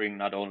decided to bring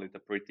not only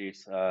the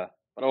British,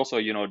 but also,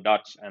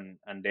 Dutch and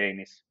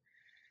Danish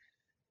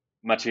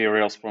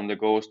materials from the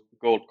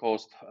Gold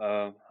Coast,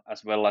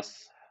 as well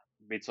as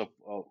bits of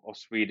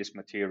Swedish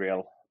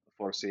material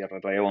for Sierra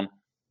Leone.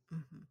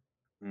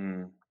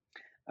 Mm-hmm.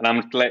 And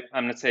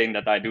I'm not saying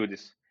that I do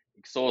this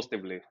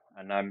exhaustively,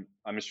 and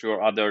I'm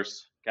sure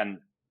others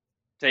can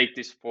take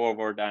this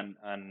forward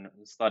and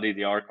study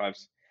the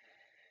archives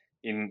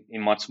in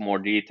much more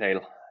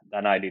detail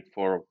than I did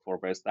for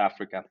West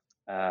Africa.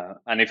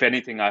 And if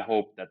anything, I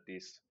hope that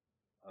these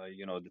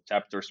the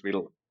chapters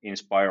will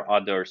inspire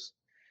others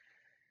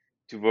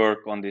to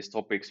work on these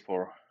topics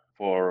for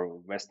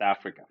West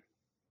Africa.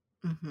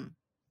 Mm-hmm.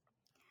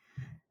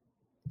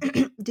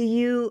 Do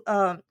you,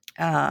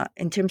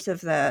 in terms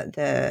of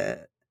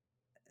the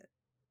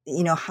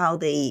how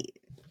they,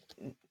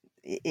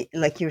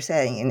 like you're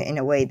saying, in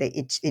a way that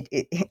it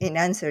in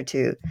answer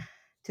to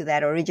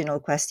that original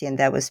question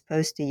that was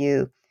posed to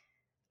you,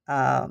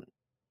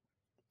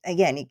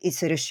 again, it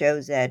sort of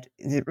shows that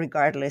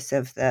regardless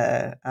of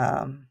the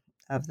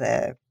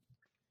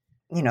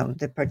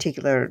the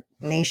particular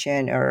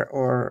nation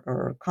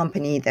or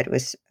company that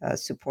was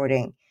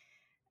supporting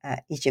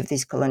each of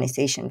these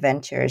colonization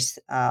ventures,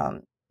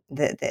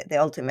 the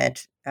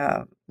ultimate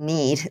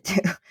need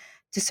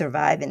to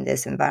survive in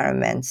these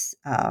environments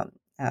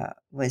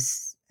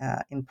was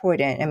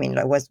important. I mean,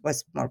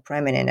 was more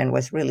prominent and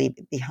was really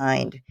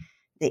behind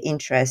the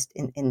interest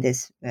in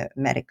these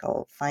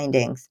medical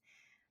findings.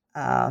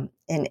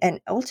 And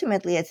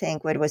ultimately, I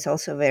think what was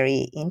also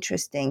very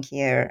interesting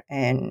here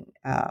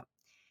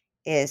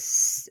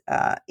is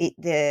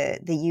the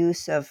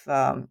use of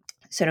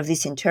sort of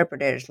these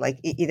interpreters, like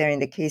either in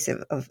the case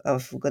of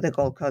the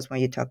Gold Coast,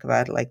 when you talk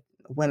about like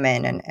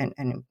women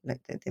and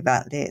like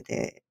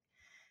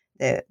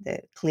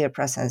the clear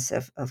presence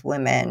of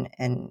women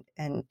and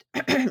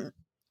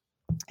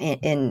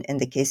in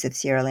the case of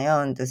Sierra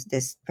Leone,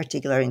 this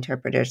particular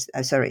interpreters,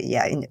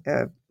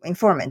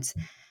 informants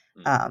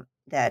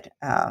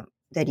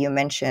that you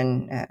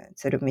mention,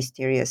 sort of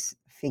mysterious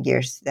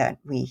figures that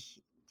we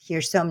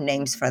hear some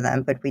names for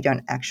them, but we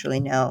don't actually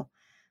know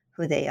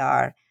who they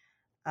are.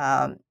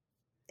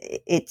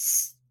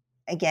 It's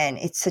again,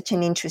 it's such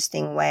an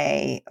interesting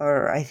way,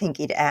 or I think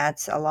it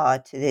adds a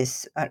lot to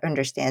this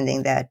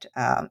understanding that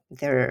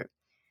there,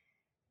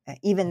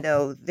 even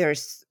though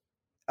there's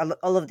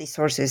all of these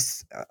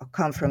sources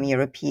come from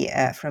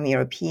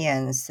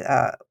Europeans.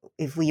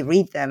 If we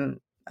read them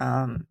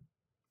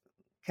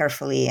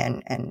carefully,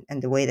 and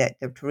the way that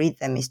to read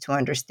them is to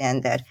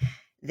understand that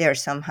they're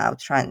somehow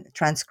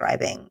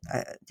transcribing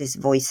these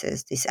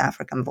voices, these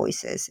African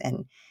voices,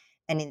 and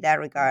in that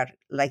regard,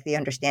 like the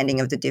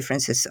understanding of the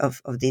differences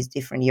of these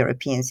different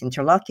Europeans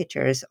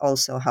interlocutors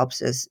also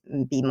helps us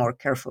be more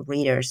careful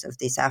readers of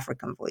these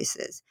African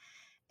voices.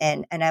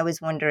 And I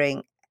was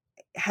wondering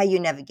how you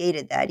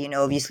navigated that.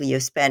 Obviously you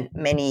spent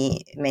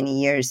many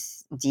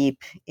years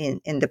deep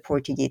in the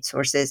Portuguese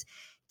sources.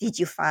 Did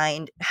you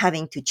find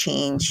having to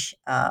change?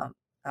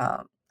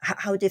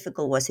 How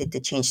difficult was it to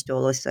change to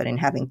all of a sudden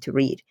having to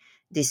read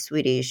these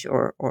Swedish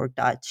or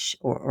Dutch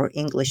or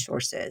English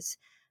sources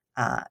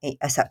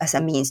as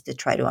a means to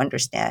try to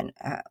understand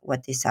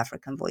what these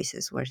African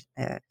voices were,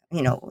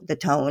 the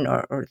tone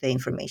or the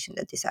information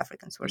that these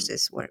African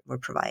sources were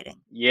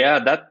providing? Yeah,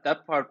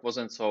 that part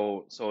wasn't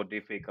so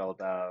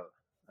difficult. I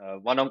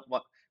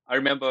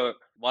remember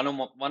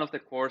one of the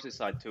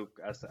courses I took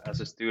as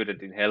a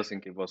student in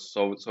Helsinki was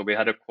so we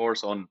had a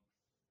course on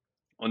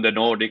the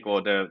Nordic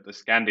or the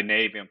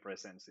Scandinavian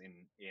presence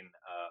in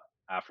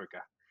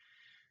Africa.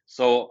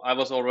 So I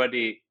was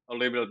already a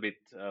little bit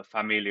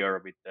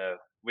familiar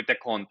with the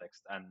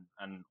context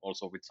and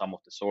also with some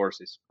of the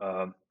sources.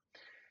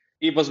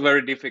 It was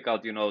very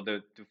difficult,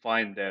 to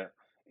find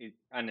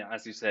and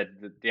as you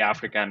said, the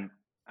African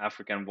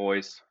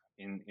voice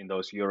in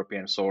those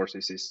European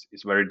sources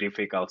is very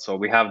difficult. So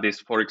we have this,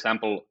 for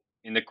example,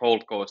 in the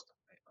Gold Coast,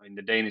 in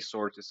the Danish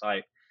sources,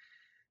 I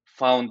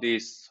found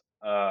these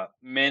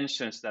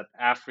mentions that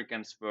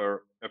Africans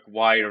were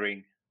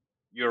acquiring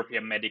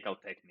European medical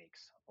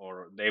techniques,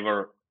 or they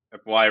were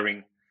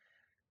acquiring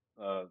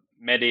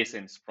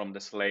medicines from the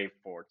slave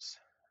ports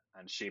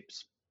and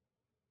ships.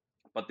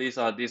 But these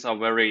are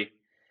very,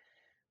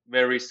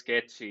 very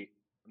sketchy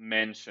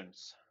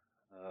mentions.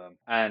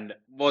 And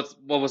what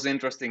was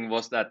interesting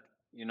was that,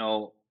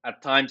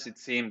 at times it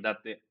seemed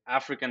that the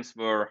Africans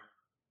were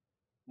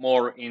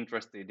more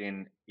interested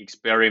in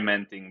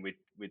experimenting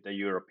with the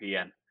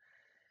European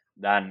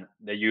than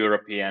the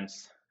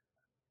Europeans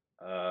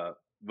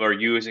were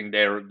using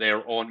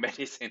their own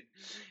medicine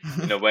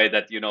in a way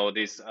that,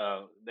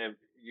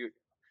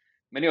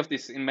 many of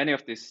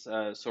these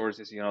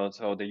sources,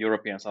 so the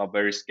Europeans are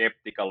very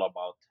skeptical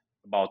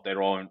about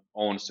their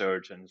own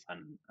surgeons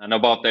and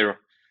about their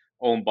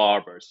own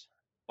barbers.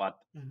 But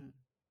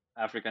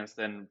Africans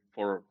then,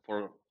 for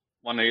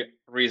one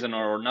reason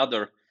or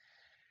another,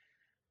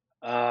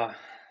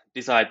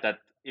 decide that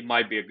it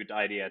might be a good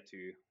idea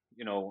to,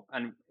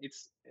 and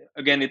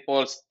it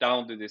boils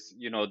down to this,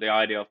 the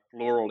idea of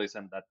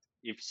pluralism, that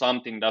if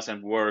something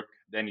doesn't work,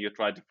 then you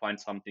try to find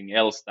something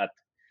else that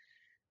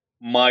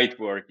might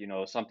work,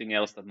 something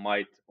else that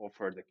might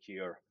offer the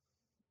cure.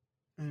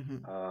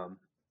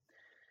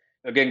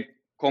 Again,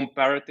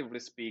 comparatively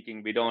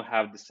speaking, we don't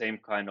have the same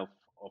kind of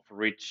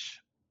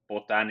rich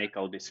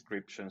botanical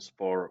descriptions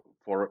for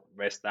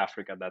West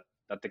Africa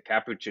that the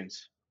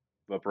Capuchins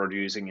were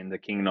producing in the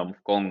Kingdom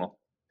of Congo.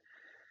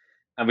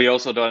 And we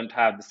also don't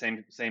have the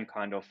same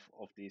kind of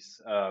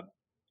these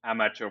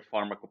amateur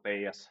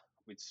pharmacopoeias,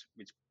 which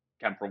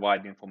can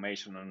provide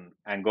information on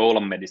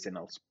Angolan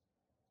medicinals.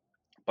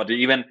 But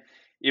even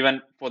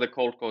for the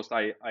Gold Coast,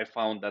 I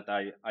found that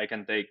I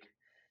can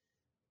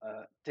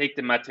take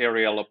the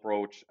material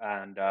approach,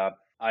 and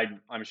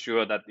I'm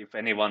sure that if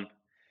anyone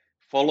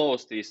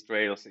follows these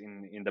trails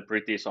in the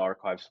British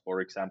archives, for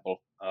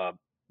example,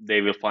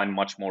 they will find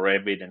much more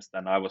evidence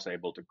than I was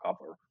able to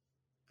cover.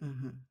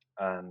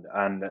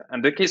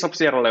 And the case of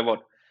Sierra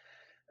Leone,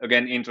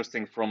 again,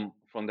 interesting from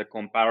the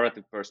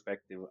comparative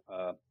perspective,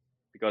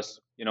 because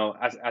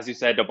as you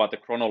said about the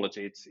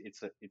chronology,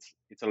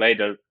 it's a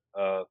later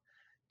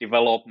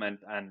development,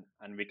 and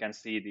we can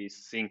see these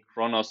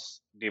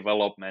synchronous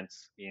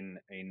developments in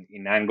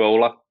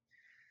Angola.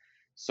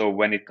 So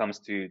when it comes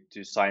to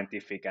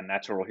scientific and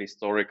natural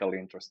historical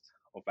interest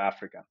of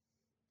Africa,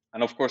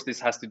 and of course this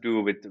has to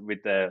do with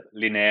the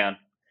Linnean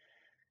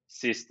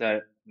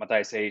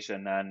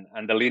systematization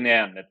and the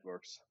Linnean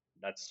networks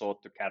that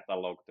sought to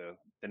catalog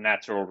the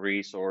natural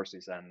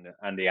resources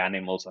and the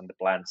animals and the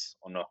plants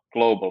on a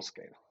global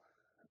scale.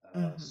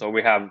 So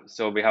we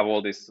have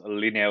all these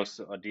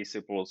Linnaeus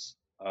disciples,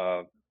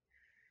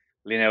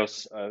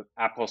 Linnaeus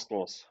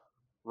apostles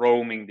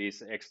roaming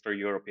these extra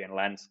European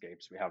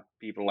landscapes. We have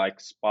people like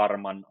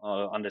Sparman,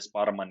 Anders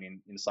Sparman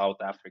in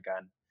South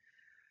Africa,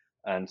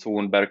 and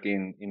Thunberg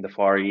in the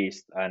Far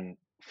East, and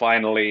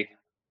finally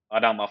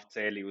Adam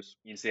Afzelius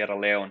in Sierra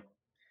Leone,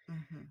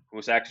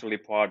 who's actually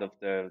part of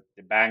the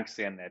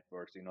Banksian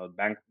networks,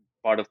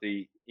 part of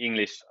the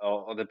English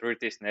or the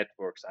British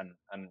networks,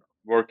 and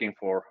working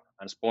for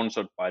and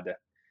sponsored by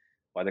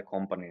the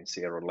company in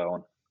Sierra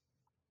Leone.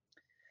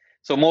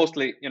 So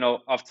mostly,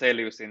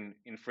 Afzelius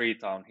in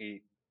Freetown,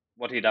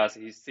 what he does,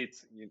 he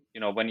sits,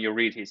 when you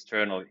read his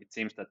journal, it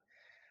seems that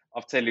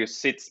Afzelius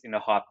sits in a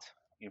hut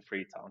in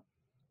Freetown,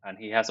 and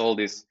he has all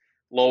these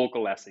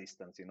local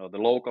assistants. The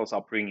locals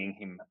are bringing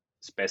him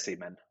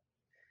specimen,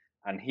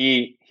 and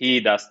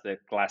he does the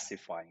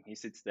classifying. He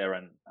sits there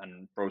and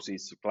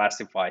proceeds to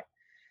classify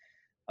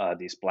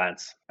these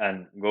plants,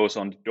 and goes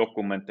on to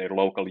document their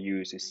local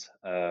uses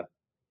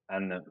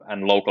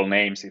and local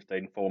names if the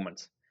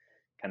informants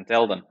can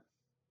tell them.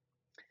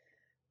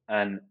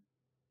 And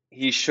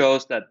he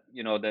shows that,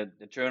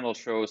 the journal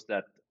shows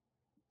that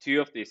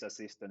two of these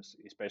assistants,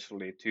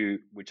 especially two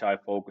which I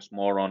focus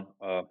more on,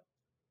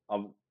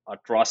 are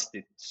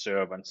trusted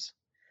servants,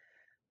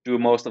 do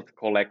most of the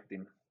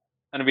collecting,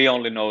 and we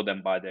only know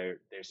them by their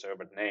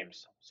servant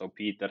names. So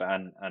Peter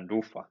and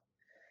Rufa.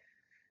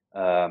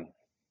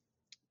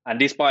 And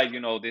despite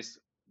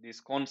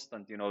this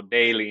constant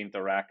daily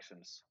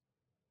interactions,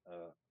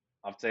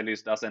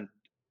 Afzelius doesn't,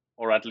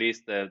 or at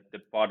least the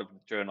part of the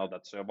journal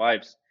that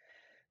survives,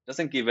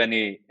 doesn't give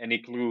any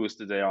clues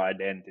to their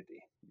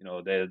identity,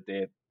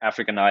 the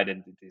African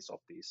identities of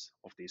these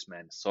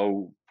men.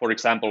 So, for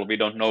example, we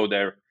don't know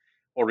their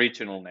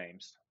original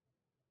names.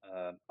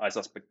 I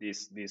suspect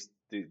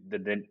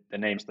the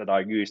names that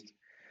are used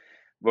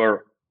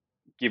were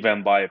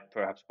given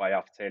perhaps by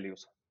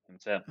Afzelius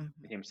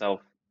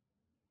himself.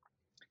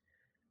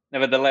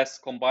 Nevertheless,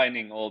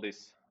 combining all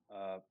these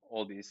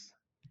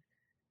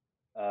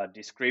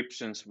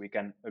descriptions, we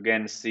can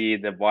again see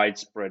the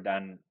widespread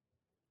and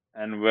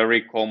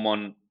very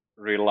common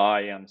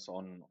reliance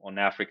on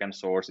African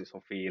sources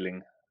of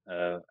healing,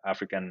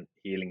 African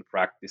healing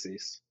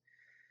practices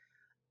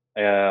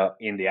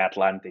in the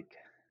Atlantic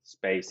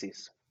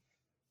spaces.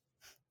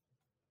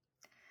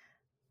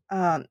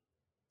 I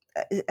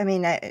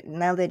mean,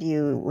 now that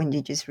when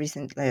you just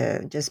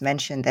recently just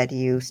mentioned that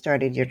you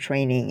started your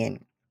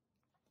training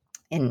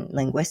in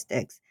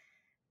linguistics,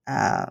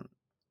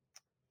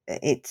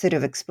 it sort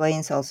of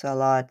explains also a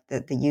lot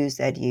the use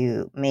that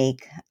you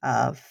make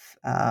of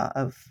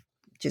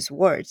just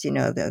words.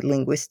 The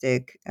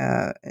linguistic.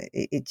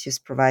 It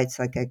just provides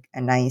like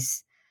a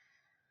nice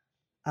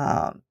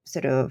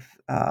sort of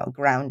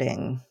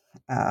grounding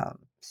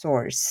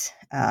source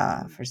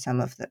for some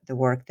of the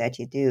work that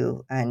you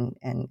do, and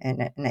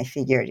I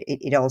figured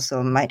it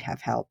also might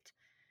have helped,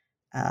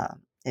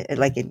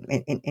 like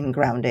in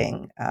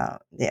grounding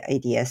the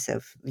ideas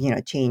of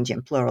change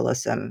and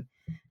pluralism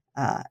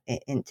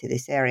into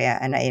this area.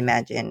 And I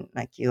imagine,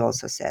 like you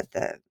also said,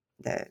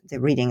 the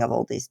reading of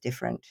all these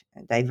different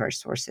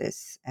diverse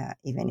sources,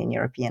 even in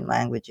European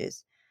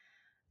languages.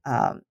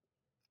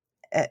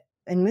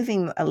 And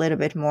moving a little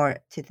bit more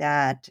to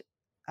that,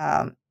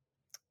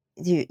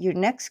 your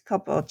next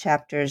couple of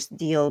chapters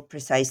deal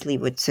precisely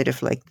with sort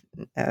of like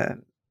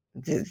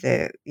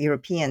the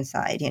European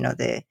side,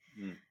 the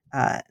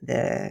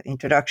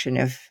introduction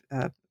of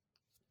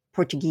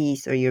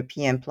Portuguese or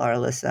European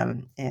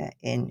pluralism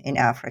in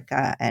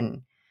Africa,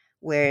 and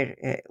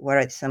what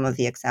are some of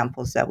the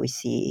examples that we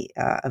see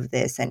of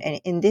this. And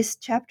in these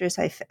chapters,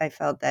 I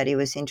felt that it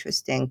was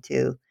interesting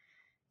to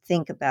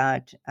think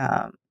about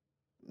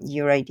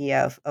your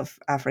idea of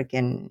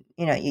African.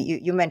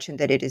 You mentioned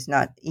that it is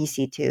not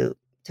easy to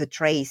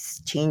trace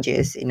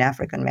changes in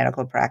African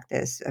medical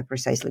practice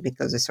precisely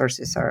because the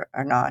sources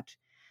are not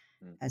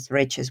as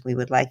rich as we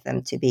would like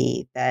them to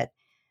be. But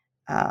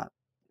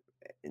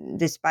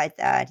despite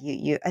that,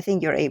 I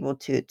think you're able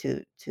to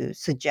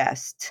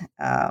suggest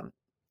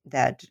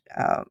that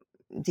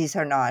these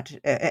are not,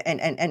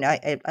 and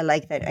I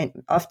like that.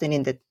 And often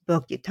in the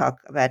book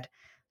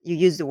you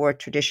use the word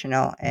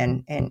traditional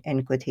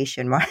and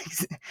quotation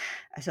marks,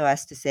 so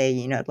as to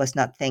say, let's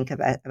not think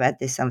about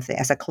this something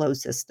as a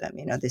closed system.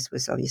 This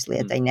was obviously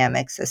a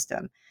dynamic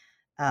system.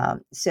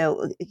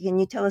 So can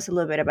you tell us a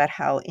little bit about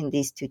how in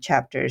these two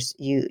chapters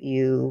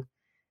you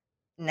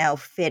now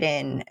fit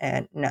in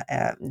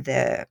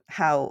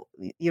how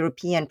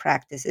European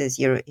practices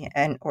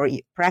or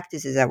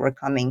practices that were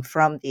coming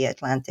from the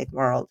Atlantic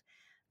world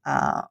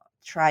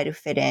try to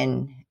fit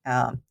in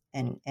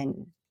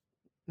and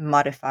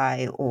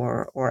modify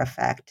or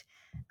affect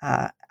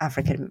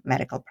African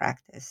medical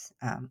practice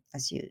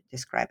as you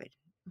describe it?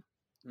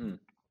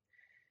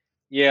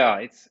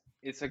 Yeah,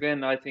 it's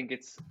again, I think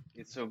it's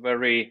a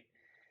very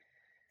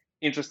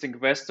interesting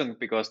question,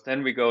 because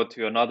then we go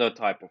to another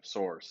type of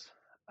source,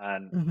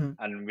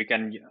 and we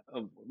can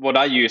what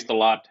I used a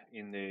lot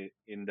in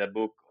the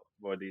book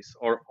were these,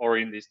 or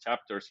in these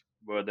chapters,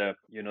 were the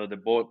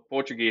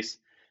Portuguese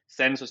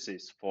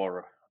censuses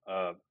for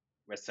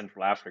West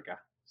Central Africa.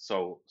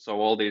 So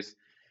all these,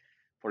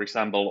 for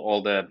example,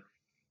 all the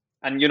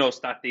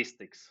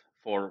statistics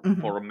for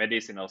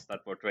medicinals that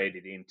were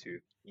traded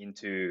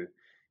into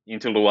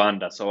into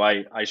Luanda. So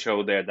I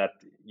show there that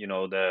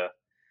the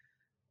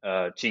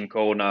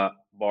cinchona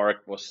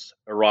bark was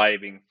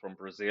arriving from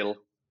Brazil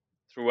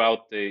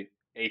throughout the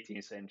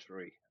 18th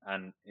century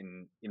and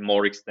in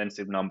more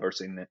extensive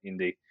numbers in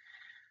the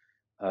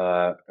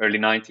early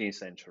 19th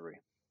century.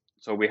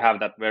 So we have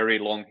that very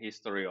long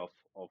history of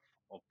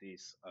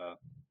these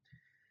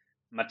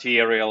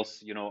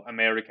materials,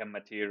 American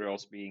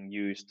materials being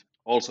used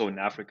also in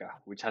Africa,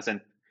 which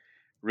hasn't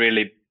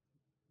really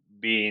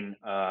been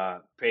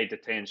paid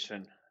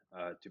attention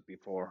to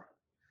before.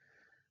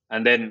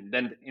 And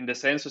then in the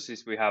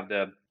censuses we have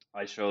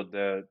I showed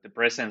the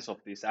presence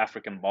of these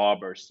African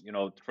barbers,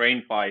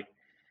 trained by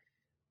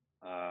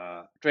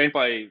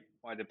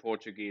the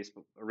Portuguese,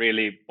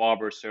 really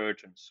barber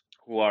surgeons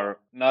who are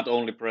not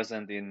only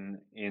present in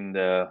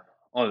the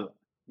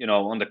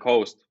on the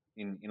coast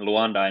in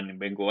Luanda and in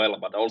Benguela,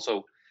 but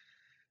also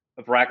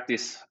a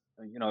practice,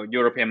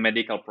 European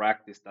medical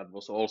practice that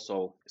was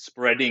also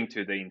spreading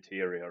to the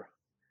interior,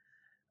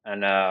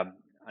 and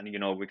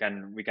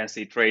we can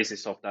see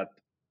traces of that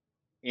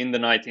in the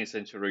 19th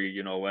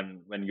century.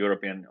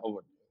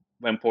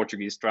 When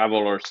Portuguese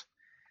travelers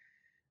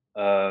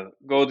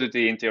go to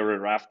the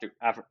interior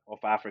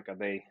of Africa,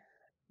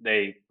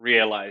 they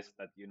realize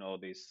that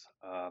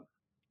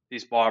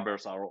these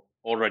barbers are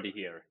already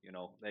here.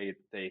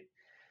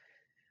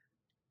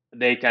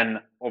 They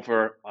can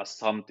offer us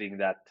something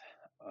that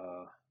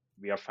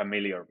we are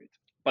familiar with.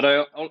 But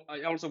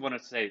I also want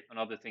to say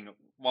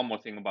one more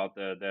thing about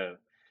the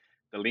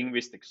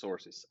linguistic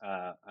sources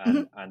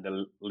and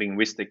the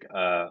linguistic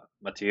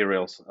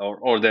materials,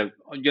 or the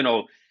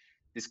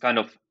this kind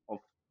of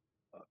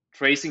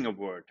tracing a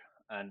word,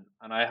 and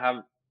I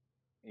have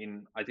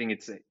I think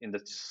it's in the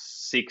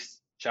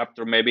 6th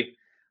chapter maybe,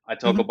 I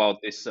talk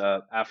about this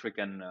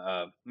African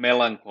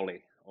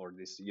melancholy, or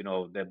this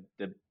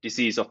the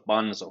disease of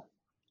Banzo,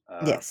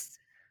 Yes.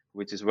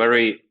 which is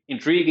very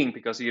intriguing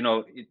because it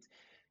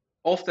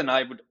often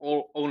I would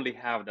only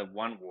have the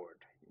one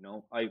word.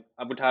 I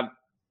would have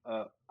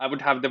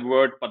the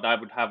word, but I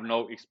would have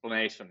no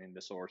explanation in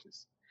the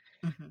sources.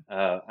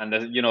 And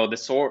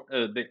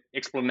the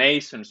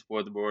explanations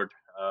for the word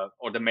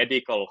or the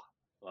medical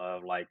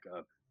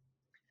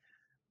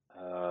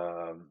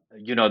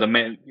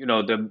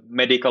the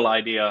medical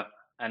idea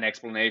and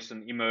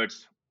explanation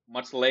emerged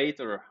much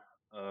later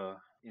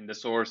in the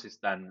sources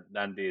than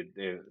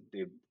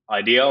the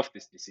idea of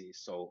this disease.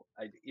 So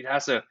it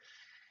has it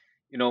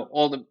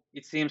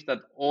seems that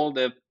all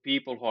the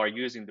people who are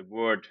using the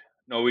word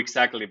know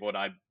exactly what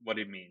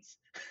it means.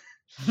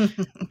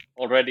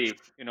 already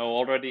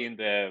in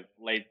the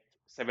late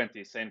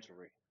 17th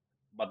century.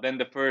 But then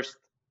the first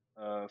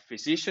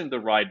physician to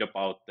write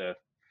about the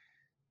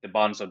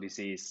Banzo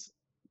disease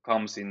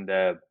comes in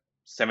the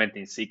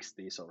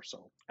 1760s or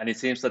so, and it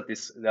seems that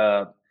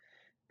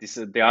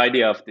the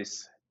idea of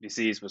this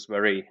disease was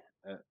very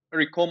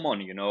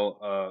common,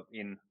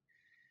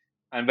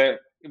 and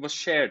it was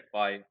shared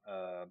by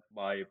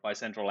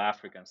Central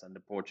Africans and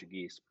the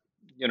Portuguese.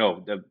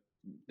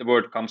 The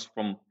word comes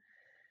from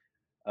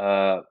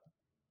the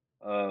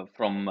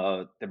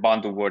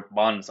Bantu word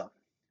banza,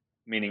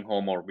 meaning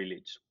home or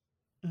village.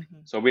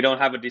 So we don't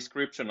have a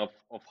description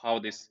of how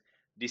this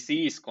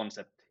disease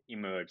concept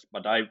emerged,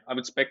 but I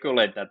would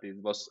speculate that it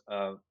was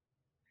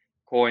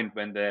coined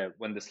when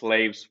the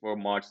slaves were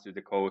marched to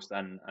the coast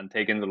and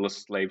taken to the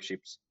slave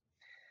ships,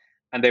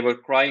 and they were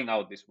crying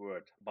out this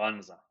word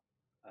banza,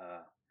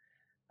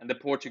 and the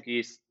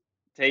Portuguese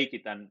take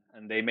it and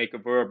they make a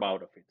verb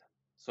out of it.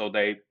 So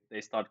they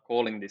start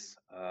calling this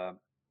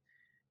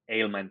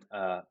ailment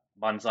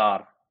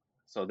banzar.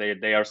 So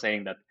they are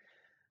saying that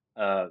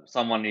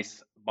someone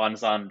is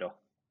banzando,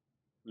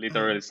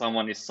 literally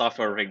someone is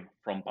suffering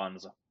from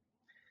banza,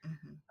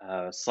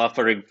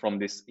 suffering from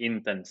this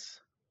intense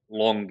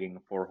longing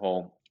for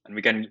home. And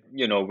we can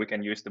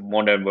use the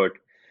modern word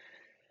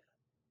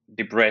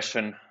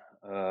depression.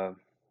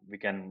 We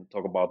can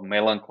talk about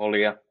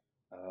melancholia,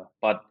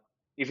 but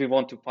if we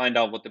want to find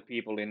out what the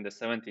people in the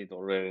 17th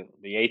or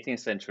the 18th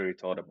century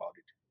thought about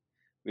it,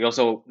 we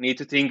also need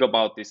to think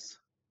about this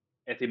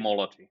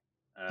etymology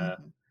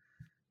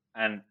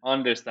and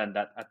understand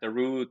that at the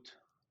root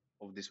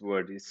of this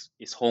word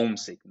is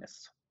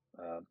homesickness,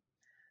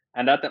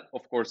 and that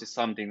of course is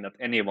something that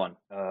anyone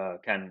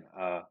can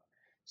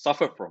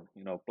suffer from.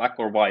 Black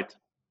or white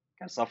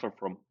can suffer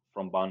from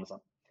banza,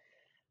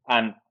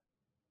 and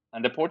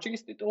the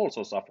Portuguese did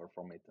also suffer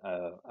from it.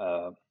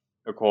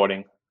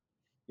 According,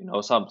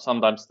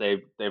 sometimes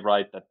they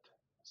write that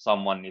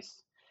someone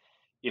is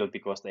ill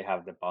because they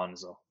have the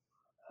banzo.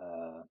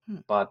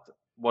 But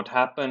what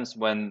happens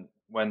when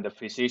the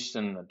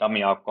physician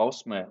Damião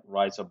Cosme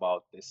writes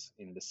about this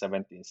in the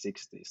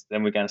 1760s,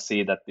 then we can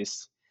see that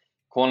this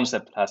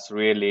concept has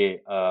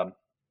really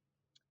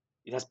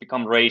it has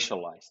become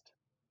racialized,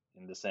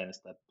 in the sense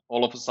that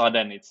all of a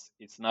sudden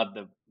it's not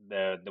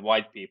the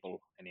white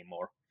people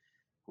anymore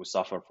who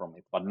suffer from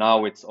it, but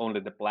now it's only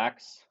the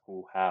blacks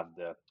who have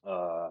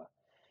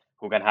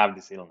who can have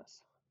this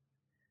illness.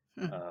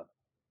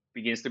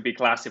 Begins to be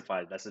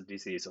classified as a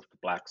disease of the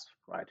blacks,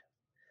 right?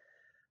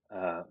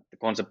 the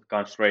concept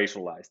becomes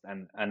racialized,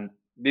 and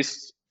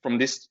this from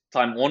this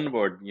time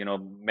onward,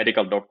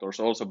 medical doctors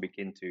also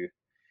begin to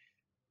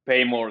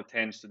pay more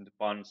attention to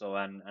Panzo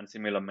and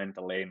similar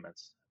mental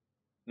ailments,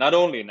 not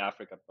only in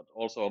Africa but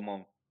also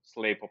among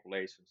slave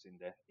populations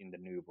in the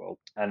New World.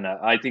 And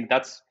I think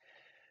that's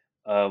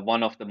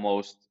one of the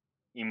most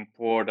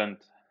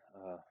important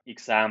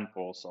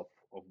examples of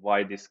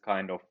why this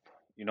kind of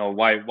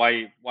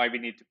why we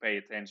need to pay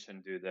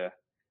attention to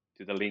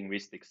the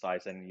linguistic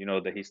side and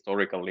the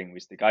historical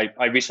linguistic.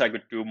 I wish I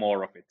could do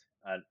more of it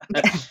and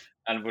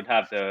and would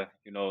have the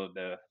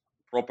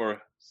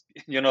proper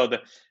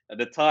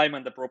the time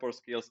and the proper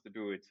skills to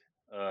do it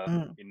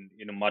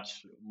in a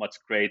much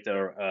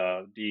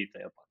greater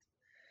detail. But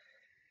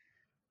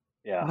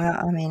yeah.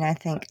 Well, I mean, I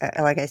think,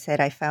 like I said,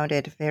 I found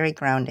it very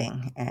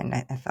grounding, and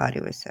I thought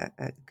it was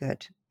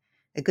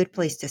a good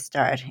place to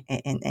start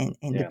in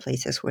the Yeah.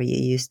 places where you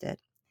used it.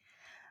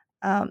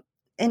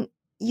 And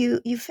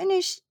you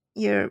finished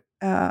your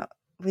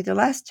with the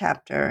last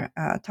chapter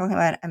talking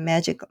about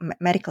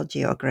medical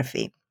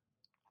geography,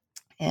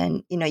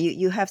 and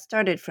you have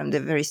started from the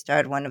very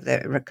start. One of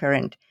the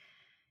recurrent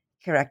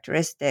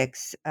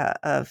characteristics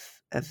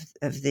of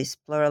this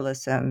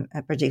pluralism,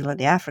 particularly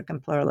the African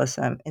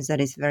pluralism, is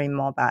that it's very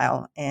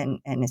mobile, and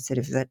it's sort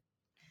of that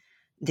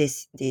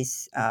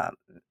these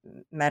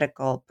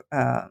medical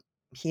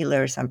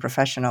healers and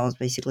professionals,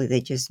 basically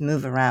they just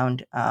move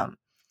around uh,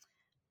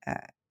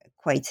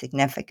 quite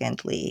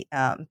significantly.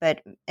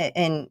 But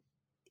and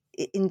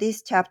in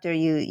this chapter,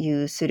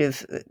 you sort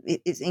of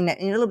it's in a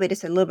little bit.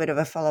 It's a little bit of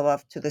a follow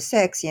up to the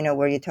 6,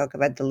 where you talk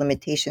about the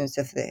limitations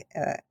of the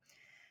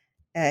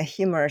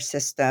humor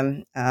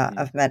system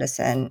of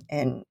medicine,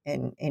 and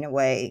in a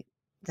way,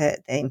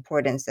 the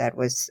importance that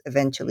was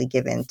eventually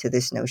given to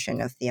this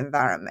notion of the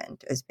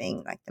environment as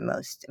being like the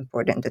most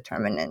important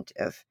determinant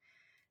of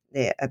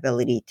the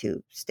ability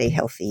to stay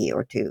healthy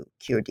or to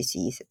cure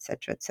disease, et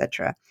cetera, et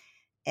cetera.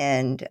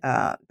 And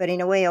but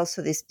in a way,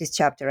 also this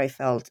chapter I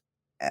felt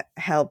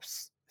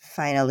helps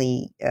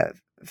finally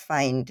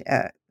find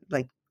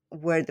like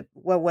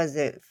what was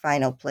the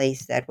final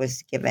place that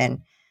was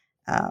given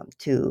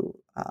to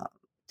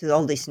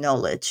all this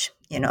knowledge,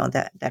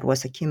 that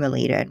was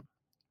accumulated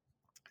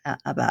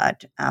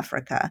about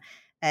Africa,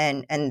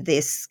 and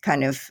this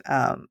kind of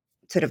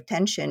sort of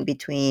tension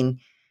between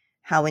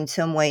how, in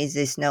some ways,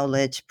 this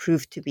knowledge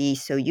proved to be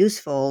so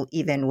useful,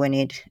 even when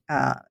it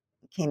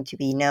came to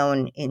be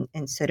known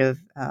in sort of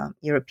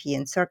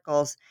European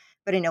circles,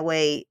 but in a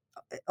way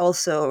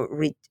also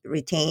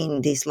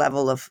retain this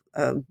level of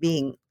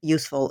being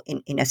useful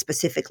in a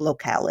specific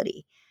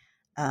locality.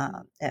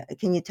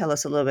 Can you tell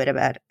us a little bit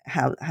about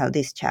how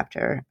this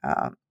chapter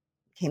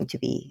came to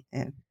be,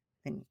 and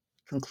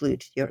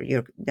conclude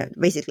your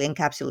basically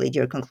encapsulate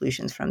your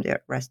conclusions from the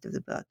rest of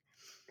the book?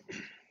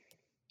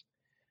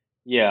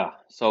 Yeah.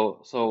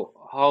 So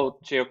how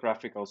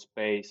geographical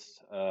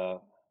space,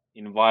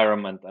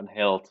 environment, and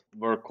health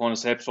were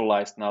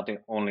conceptualized not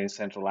only in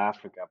Central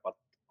Africa but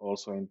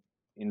also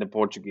in the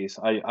Portuguese.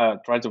 I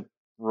try to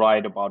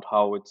write about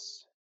how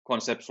it's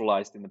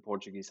conceptualized in the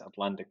Portuguese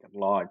Atlantic at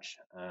large,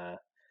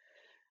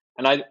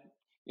 and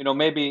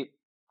maybe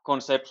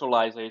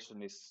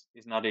conceptualization is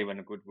not even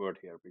a good word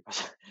here,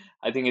 because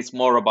I think it's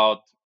more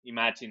about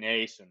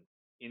imagination.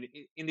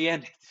 In the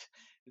end,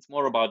 it's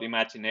more about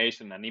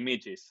imagination and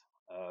images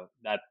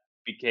that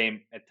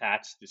became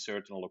attached to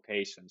certain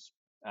locations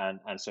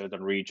and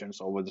certain regions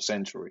over the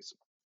centuries.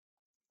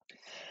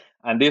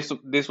 And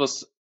this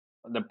was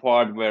the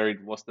part where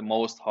it was the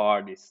most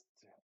hardest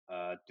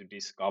to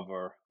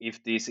discover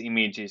if these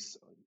images,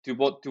 to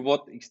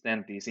what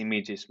extent these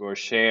images were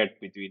shared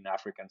between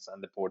Africans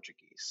and the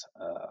Portuguese.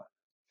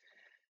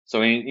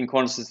 So in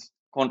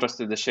contrast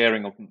to the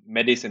sharing of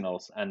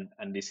medicinals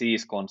and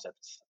disease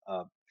concepts,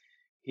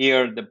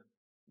 here the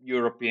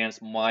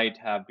Europeans might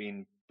have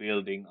been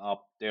building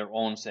up their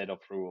own set of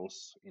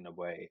rules in a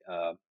way,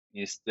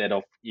 instead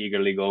of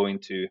eagerly going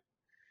to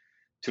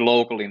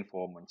local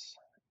informants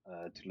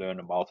to learn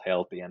about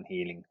healthy and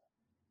healing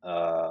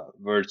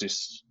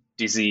versus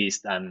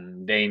diseased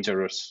and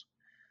dangerous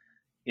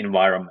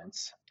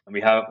environments. And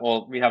we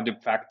have to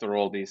factor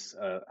all these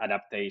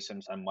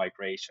adaptations and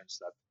migrations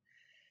that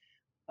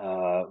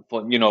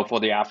for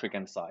the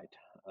African side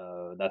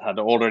that had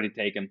already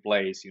taken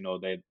place.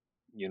 The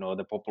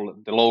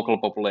local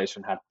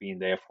population had been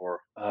there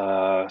for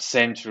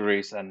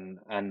centuries and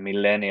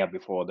millennia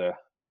before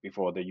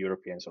the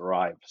Europeans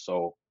arrived.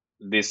 So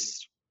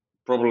this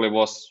probably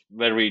was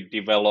very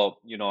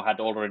developed, had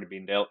already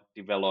been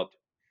developed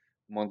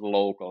among the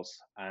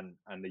locals, and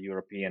the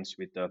Europeans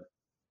with a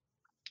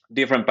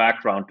different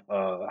background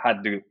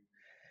had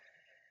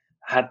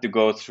to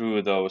go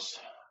through those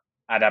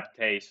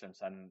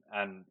adaptations,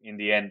 and in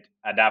the end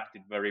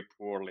adapted very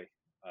poorly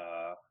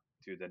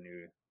to the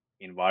new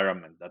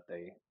environment that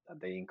they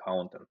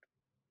encountered.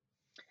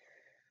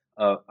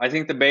 I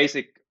think the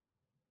basic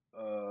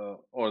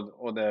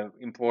or the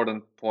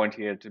important point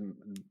here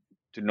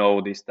to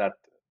note is that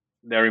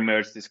there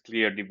emerged this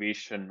clear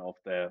division of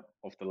the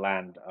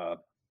land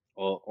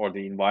or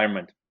the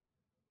environment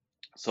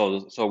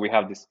So we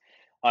have this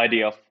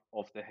idea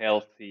of the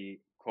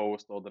healthy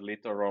coast or the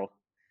littoral,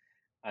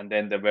 and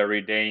then the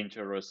very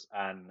dangerous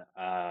and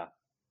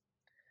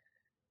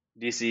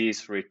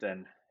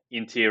disease-ridden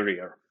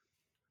interior.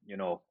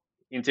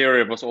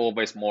 Interior was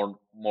always more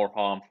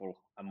harmful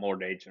and more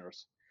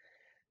dangerous.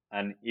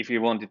 And if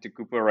you wanted to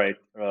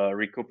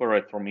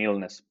recuperate from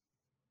illness,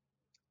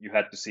 you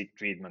had to seek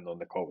treatment on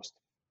the coast.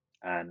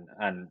 And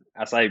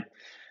as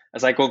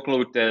I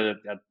conclude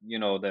that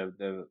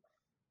the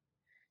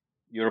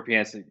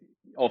Europeans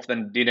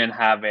often didn't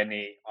have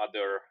any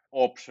other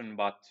option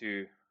but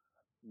to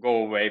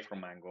go away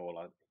from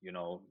Angola,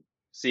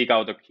 seek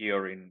out a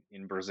cure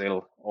in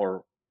Brazil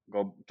or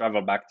go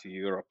travel back to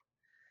Europe.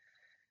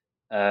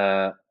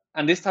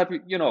 And this type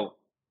of,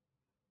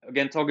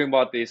 again, talking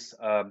about these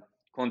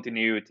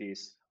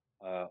continuities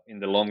in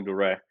the longue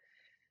durée,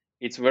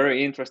 it's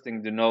very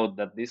interesting to note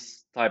that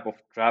this type of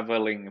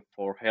traveling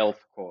for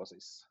health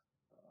causes,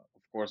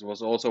 of course,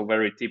 was also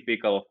very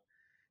typical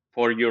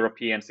for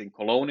Europeans in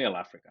colonial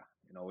Africa,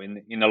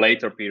 in a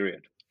later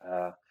period.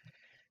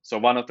 So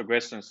one of the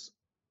questions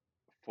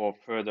for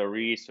further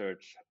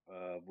research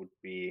would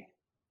be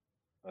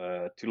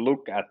to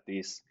look at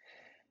this,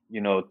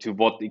 to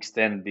what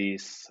extent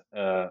these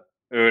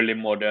early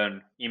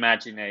modern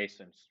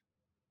imaginations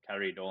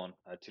carried on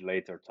to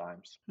later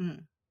times.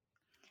 Mm.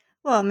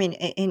 Well, I mean,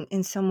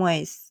 in some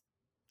ways,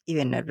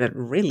 even at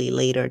really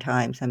later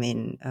times,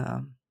 it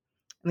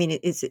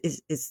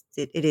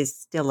is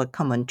still a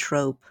common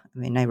trope. I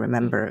mean, I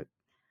remember,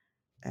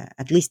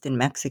 at least in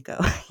Mexico,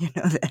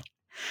 that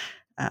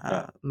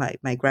Yeah.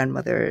 my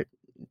grandmother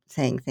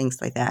saying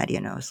things like that.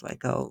 It's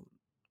like, oh,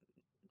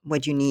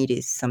 what you need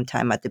is some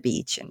time at the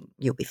beach and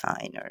you'll be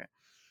fine. Or,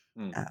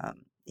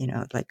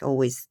 like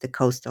always the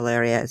coastal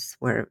areas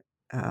were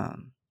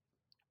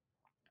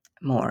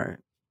more,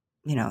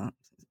 you know,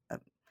 uh,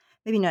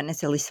 maybe not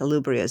necessarily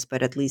salubrious,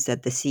 but at least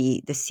that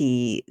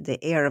the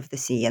air of the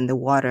sea and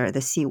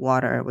the sea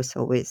water was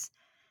always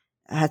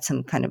had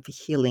some kind of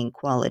healing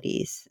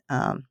qualities,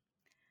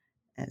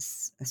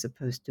 as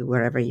opposed to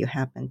wherever you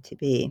happen to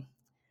be.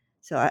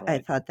 So I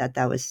Right. thought that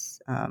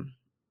was,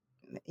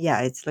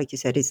 it's like you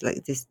said, it's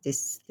like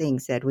these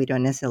things that we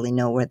don't necessarily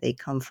know where they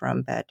come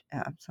from, but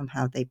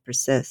somehow they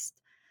persist.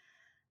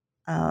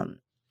 Um,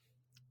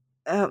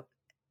 uh,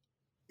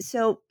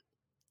 so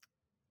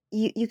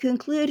you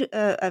conclude.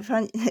 I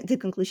found the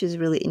conclusion is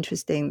really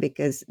interesting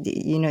because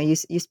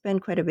you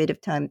spend quite a bit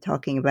of time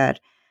talking about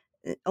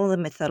all the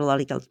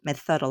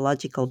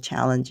methodological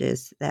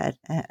challenges that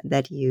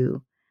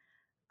you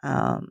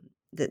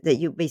that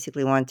you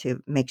basically want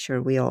to make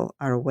sure we all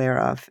are aware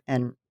of.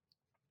 And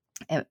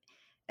uh,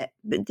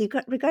 but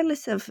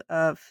regardless of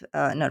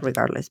not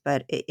regardless,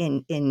 but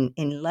in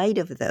light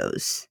of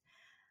those,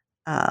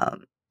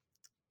 um,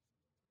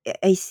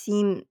 I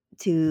seem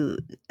to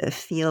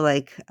feel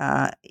like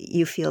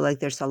you feel like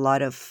there's a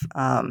lot of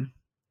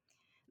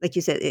like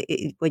you said,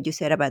 what you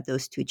said about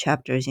those two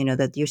chapters,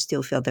 that you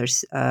still feel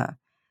there's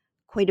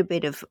quite a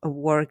bit of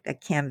work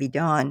that can be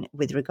done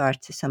with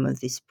regard to some of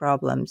these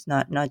problems,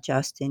 not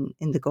just in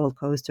the Gold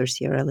Coast or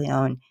Sierra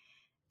Leone,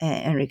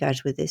 in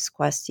regards with this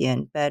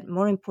question, but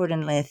more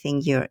importantly, I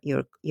think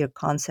your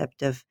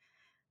concept of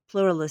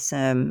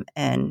pluralism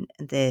and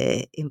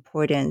the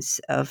importance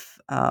of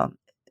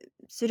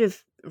sort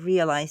of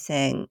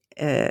realizing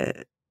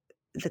the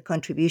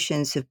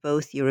contributions of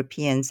both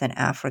Europeans and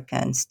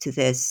Africans to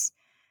this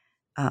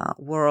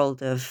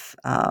world of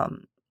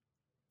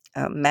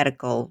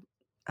medical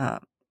uh,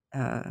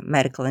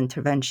 medical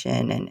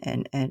intervention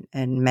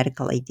and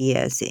medical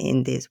ideas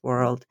in this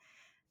world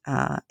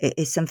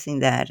is something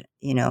that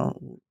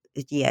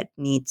it yet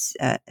needs,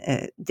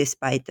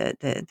 despite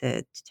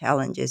the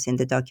challenges in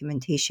the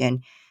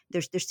documentation,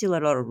 there's still a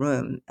lot of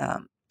room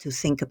to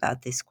think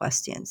about these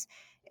questions.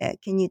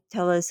 Can you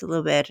tell us a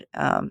little bit?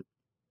 How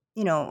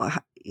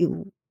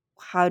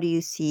do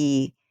you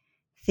see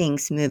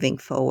things moving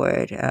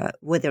forward,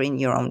 whether in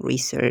your own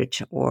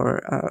research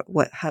or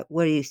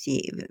where do you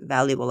see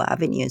valuable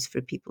avenues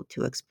for people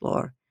to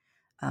explore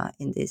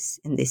in this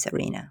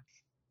arena?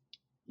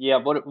 Yeah,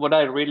 what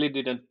I really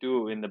didn't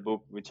do in the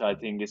book, which I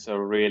think is a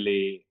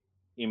really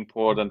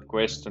important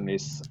question,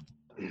 is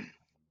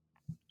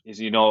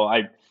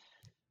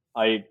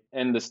I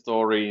end the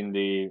story in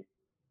the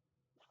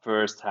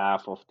first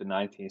half of the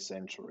 19th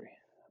century,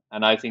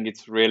 and I think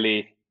it's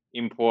really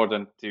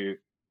important to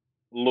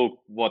look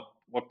what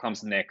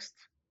comes next.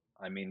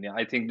 I mean,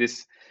 I think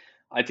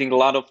a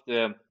lot of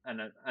the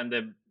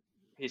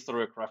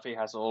historiography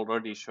has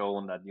already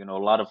shown that a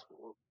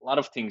lot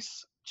of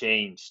things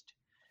changed.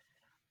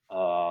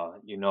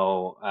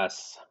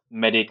 As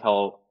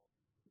medical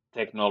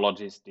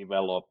technologies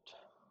developed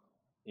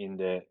in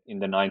the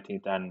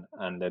 19th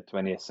and the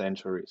 20th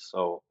century.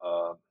 So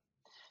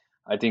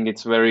I think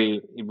it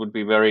would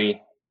be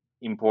very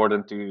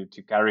important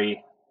to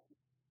carry,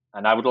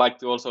 and I would like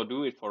to also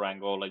do it for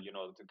Angola,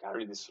 to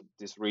carry this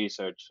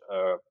research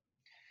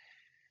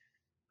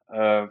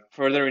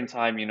further in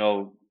time,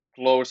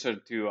 closer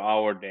to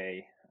our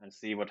day, and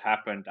see what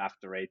happened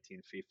after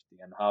 1850,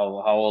 and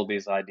how all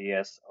these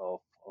ideas of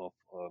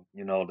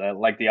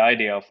the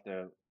idea of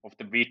the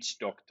witch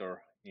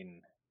doctor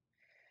in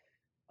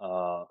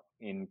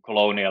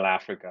colonial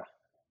Africa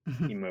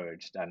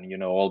emerged,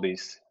 and all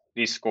these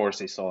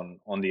discourses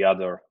on the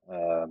other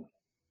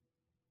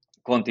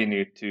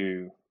continued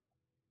to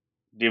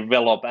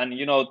develop, and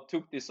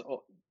took this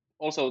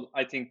also,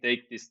 I think,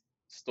 take this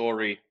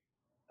story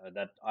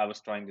that I was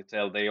trying to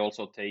tell, they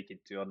also take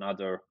it to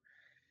another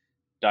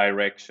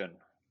direction.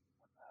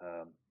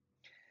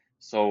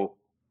 So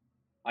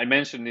I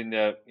mentioned in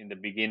the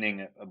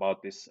beginning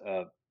about this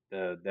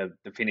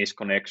the Finnish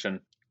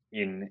connection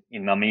in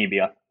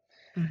Namibia,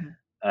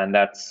 and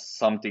that's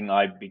something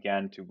I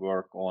began to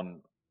work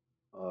on,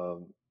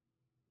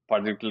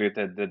 particularly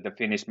the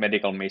Finnish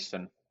medical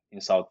mission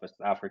in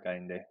Southwest Africa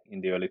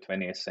in the early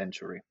 20th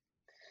century.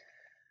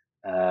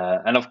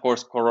 And of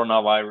course,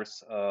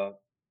 coronavirus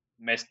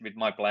messed with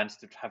my plans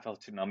to travel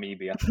to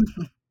Namibia,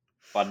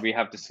 but we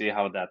have to see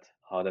how that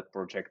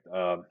project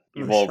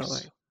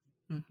evolves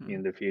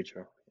in the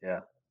future.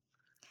 Yeah.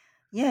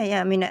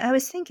 Yeah. I mean, I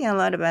was thinking a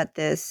lot about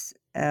this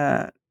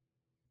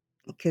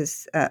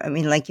because, I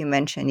mean, like you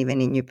mentioned,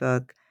 even in your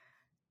book,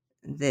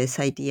 this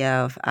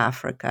idea of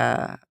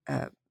Africa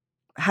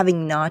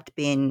having not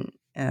been,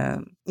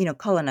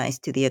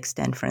 colonized to the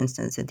extent, for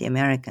instance, that the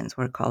Americans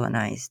were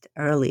colonized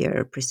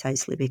earlier,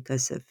 precisely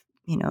because of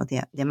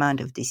the amount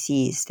of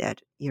disease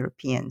that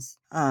Europeans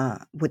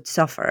would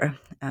suffer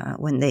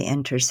when they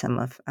enter some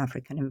of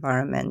African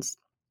environments,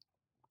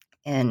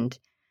 and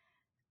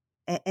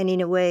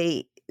in a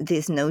way,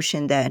 this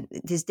notion that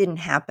this didn't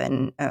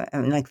happen,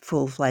 like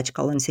full-fledged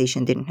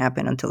colonization didn't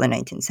happen until the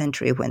 19th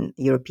century, when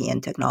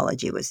European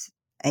technology was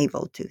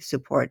able to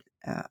support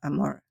a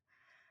more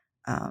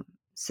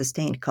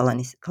sustained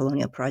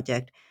colonial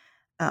project,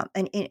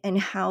 and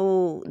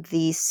how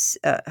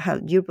how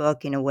your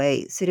book, in a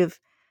way, sort of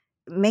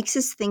makes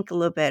us think a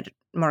little bit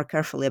more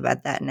carefully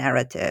about that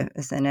narrative,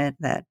 isn't it?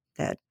 That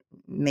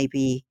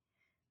maybe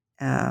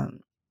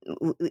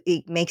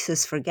it makes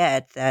us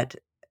forget that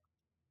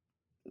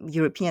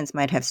Europeans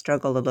might have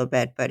struggled a little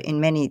bit, but in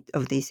many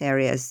of these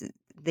areas,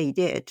 they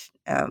did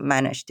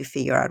manage to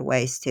figure out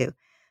ways to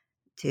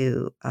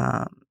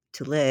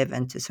live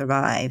and to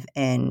survive,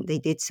 and they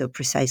did so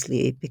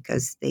precisely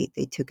because they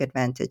took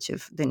advantage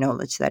of the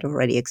knowledge that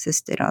already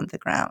existed on the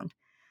ground.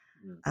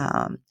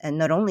 And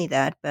not only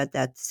that, but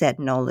that said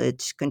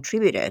knowledge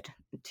contributed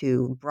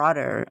to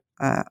broader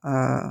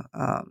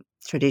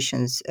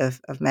traditions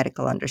of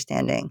medical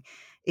understanding.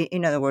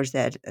 In other words,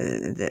 that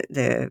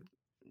the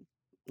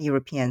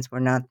Europeans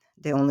were not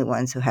the only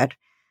ones who had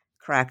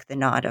cracked the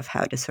nut of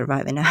how to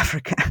survive in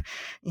Africa.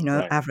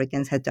 Right.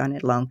 Africans had done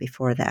it long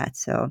before that.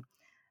 So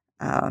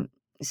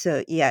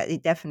yeah,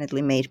 it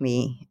definitely made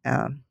me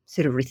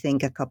sort of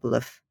rethink a couple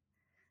of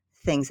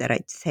things that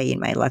I'd say in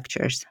my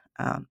lectures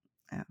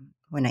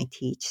when I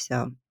teach.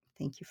 So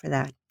thank you for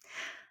that.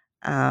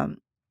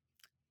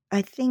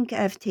 I think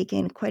I've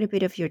taken quite a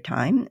bit of your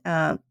time.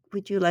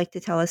 Would you like to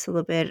tell us a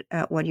little bit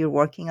what you're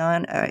working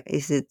on?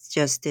 Is it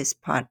just this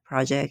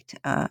project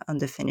on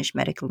the Finnish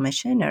medical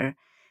mission, or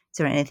is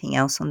there anything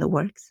else on the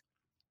works?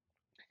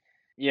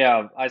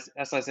 Yeah,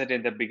 as I said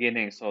in the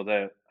beginning, so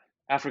the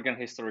African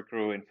History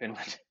Crew in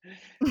Finland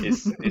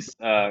is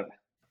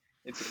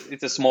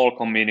it's a small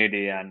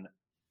community, and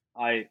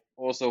I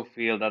also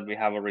feel that we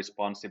have a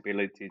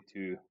responsibility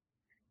to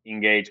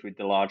engage with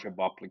the larger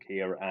public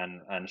here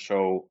and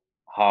show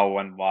how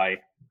and why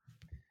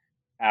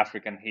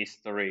African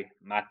history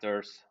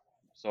matters.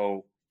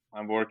 So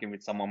I'm working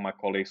with some of my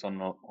colleagues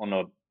on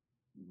a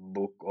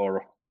book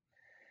or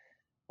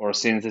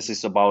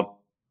synthesis about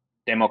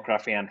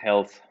demography and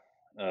health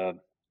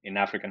in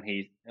African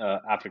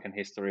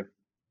history.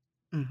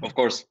 Mm-hmm. Of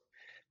course,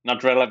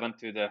 not relevant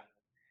to the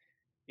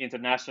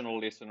international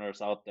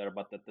listeners out there,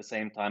 but at the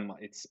same time,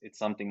 it's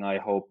something I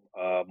hope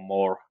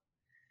more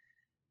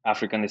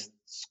Africanist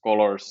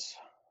scholars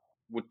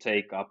would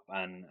take up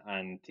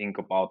and think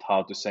about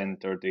how to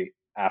center the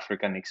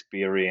African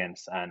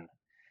experience and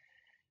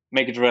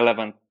make it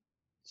relevant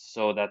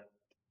so that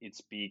it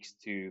speaks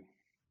to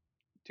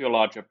a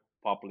larger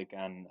public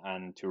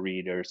and to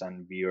readers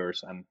and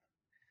viewers and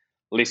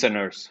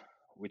listeners,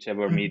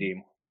 whichever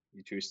medium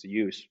you choose to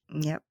use.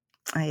 Yep,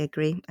 I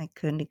agree. I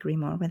couldn't agree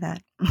more with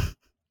that.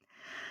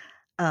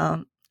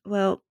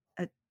 Well,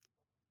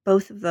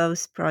 both of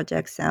those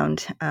projects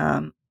sound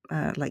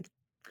like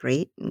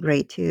great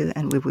too,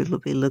 and we will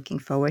be looking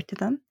forward to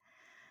them.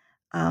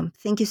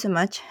 Thank you so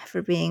much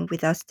for being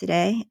with us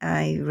today.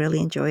 I really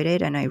enjoyed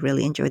it, and I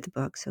really enjoyed the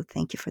book. So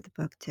thank you for the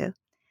book too.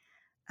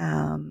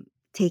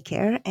 Take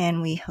care,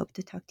 and we hope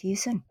to talk to you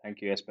soon.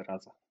 Thank you,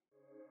 Esperanza.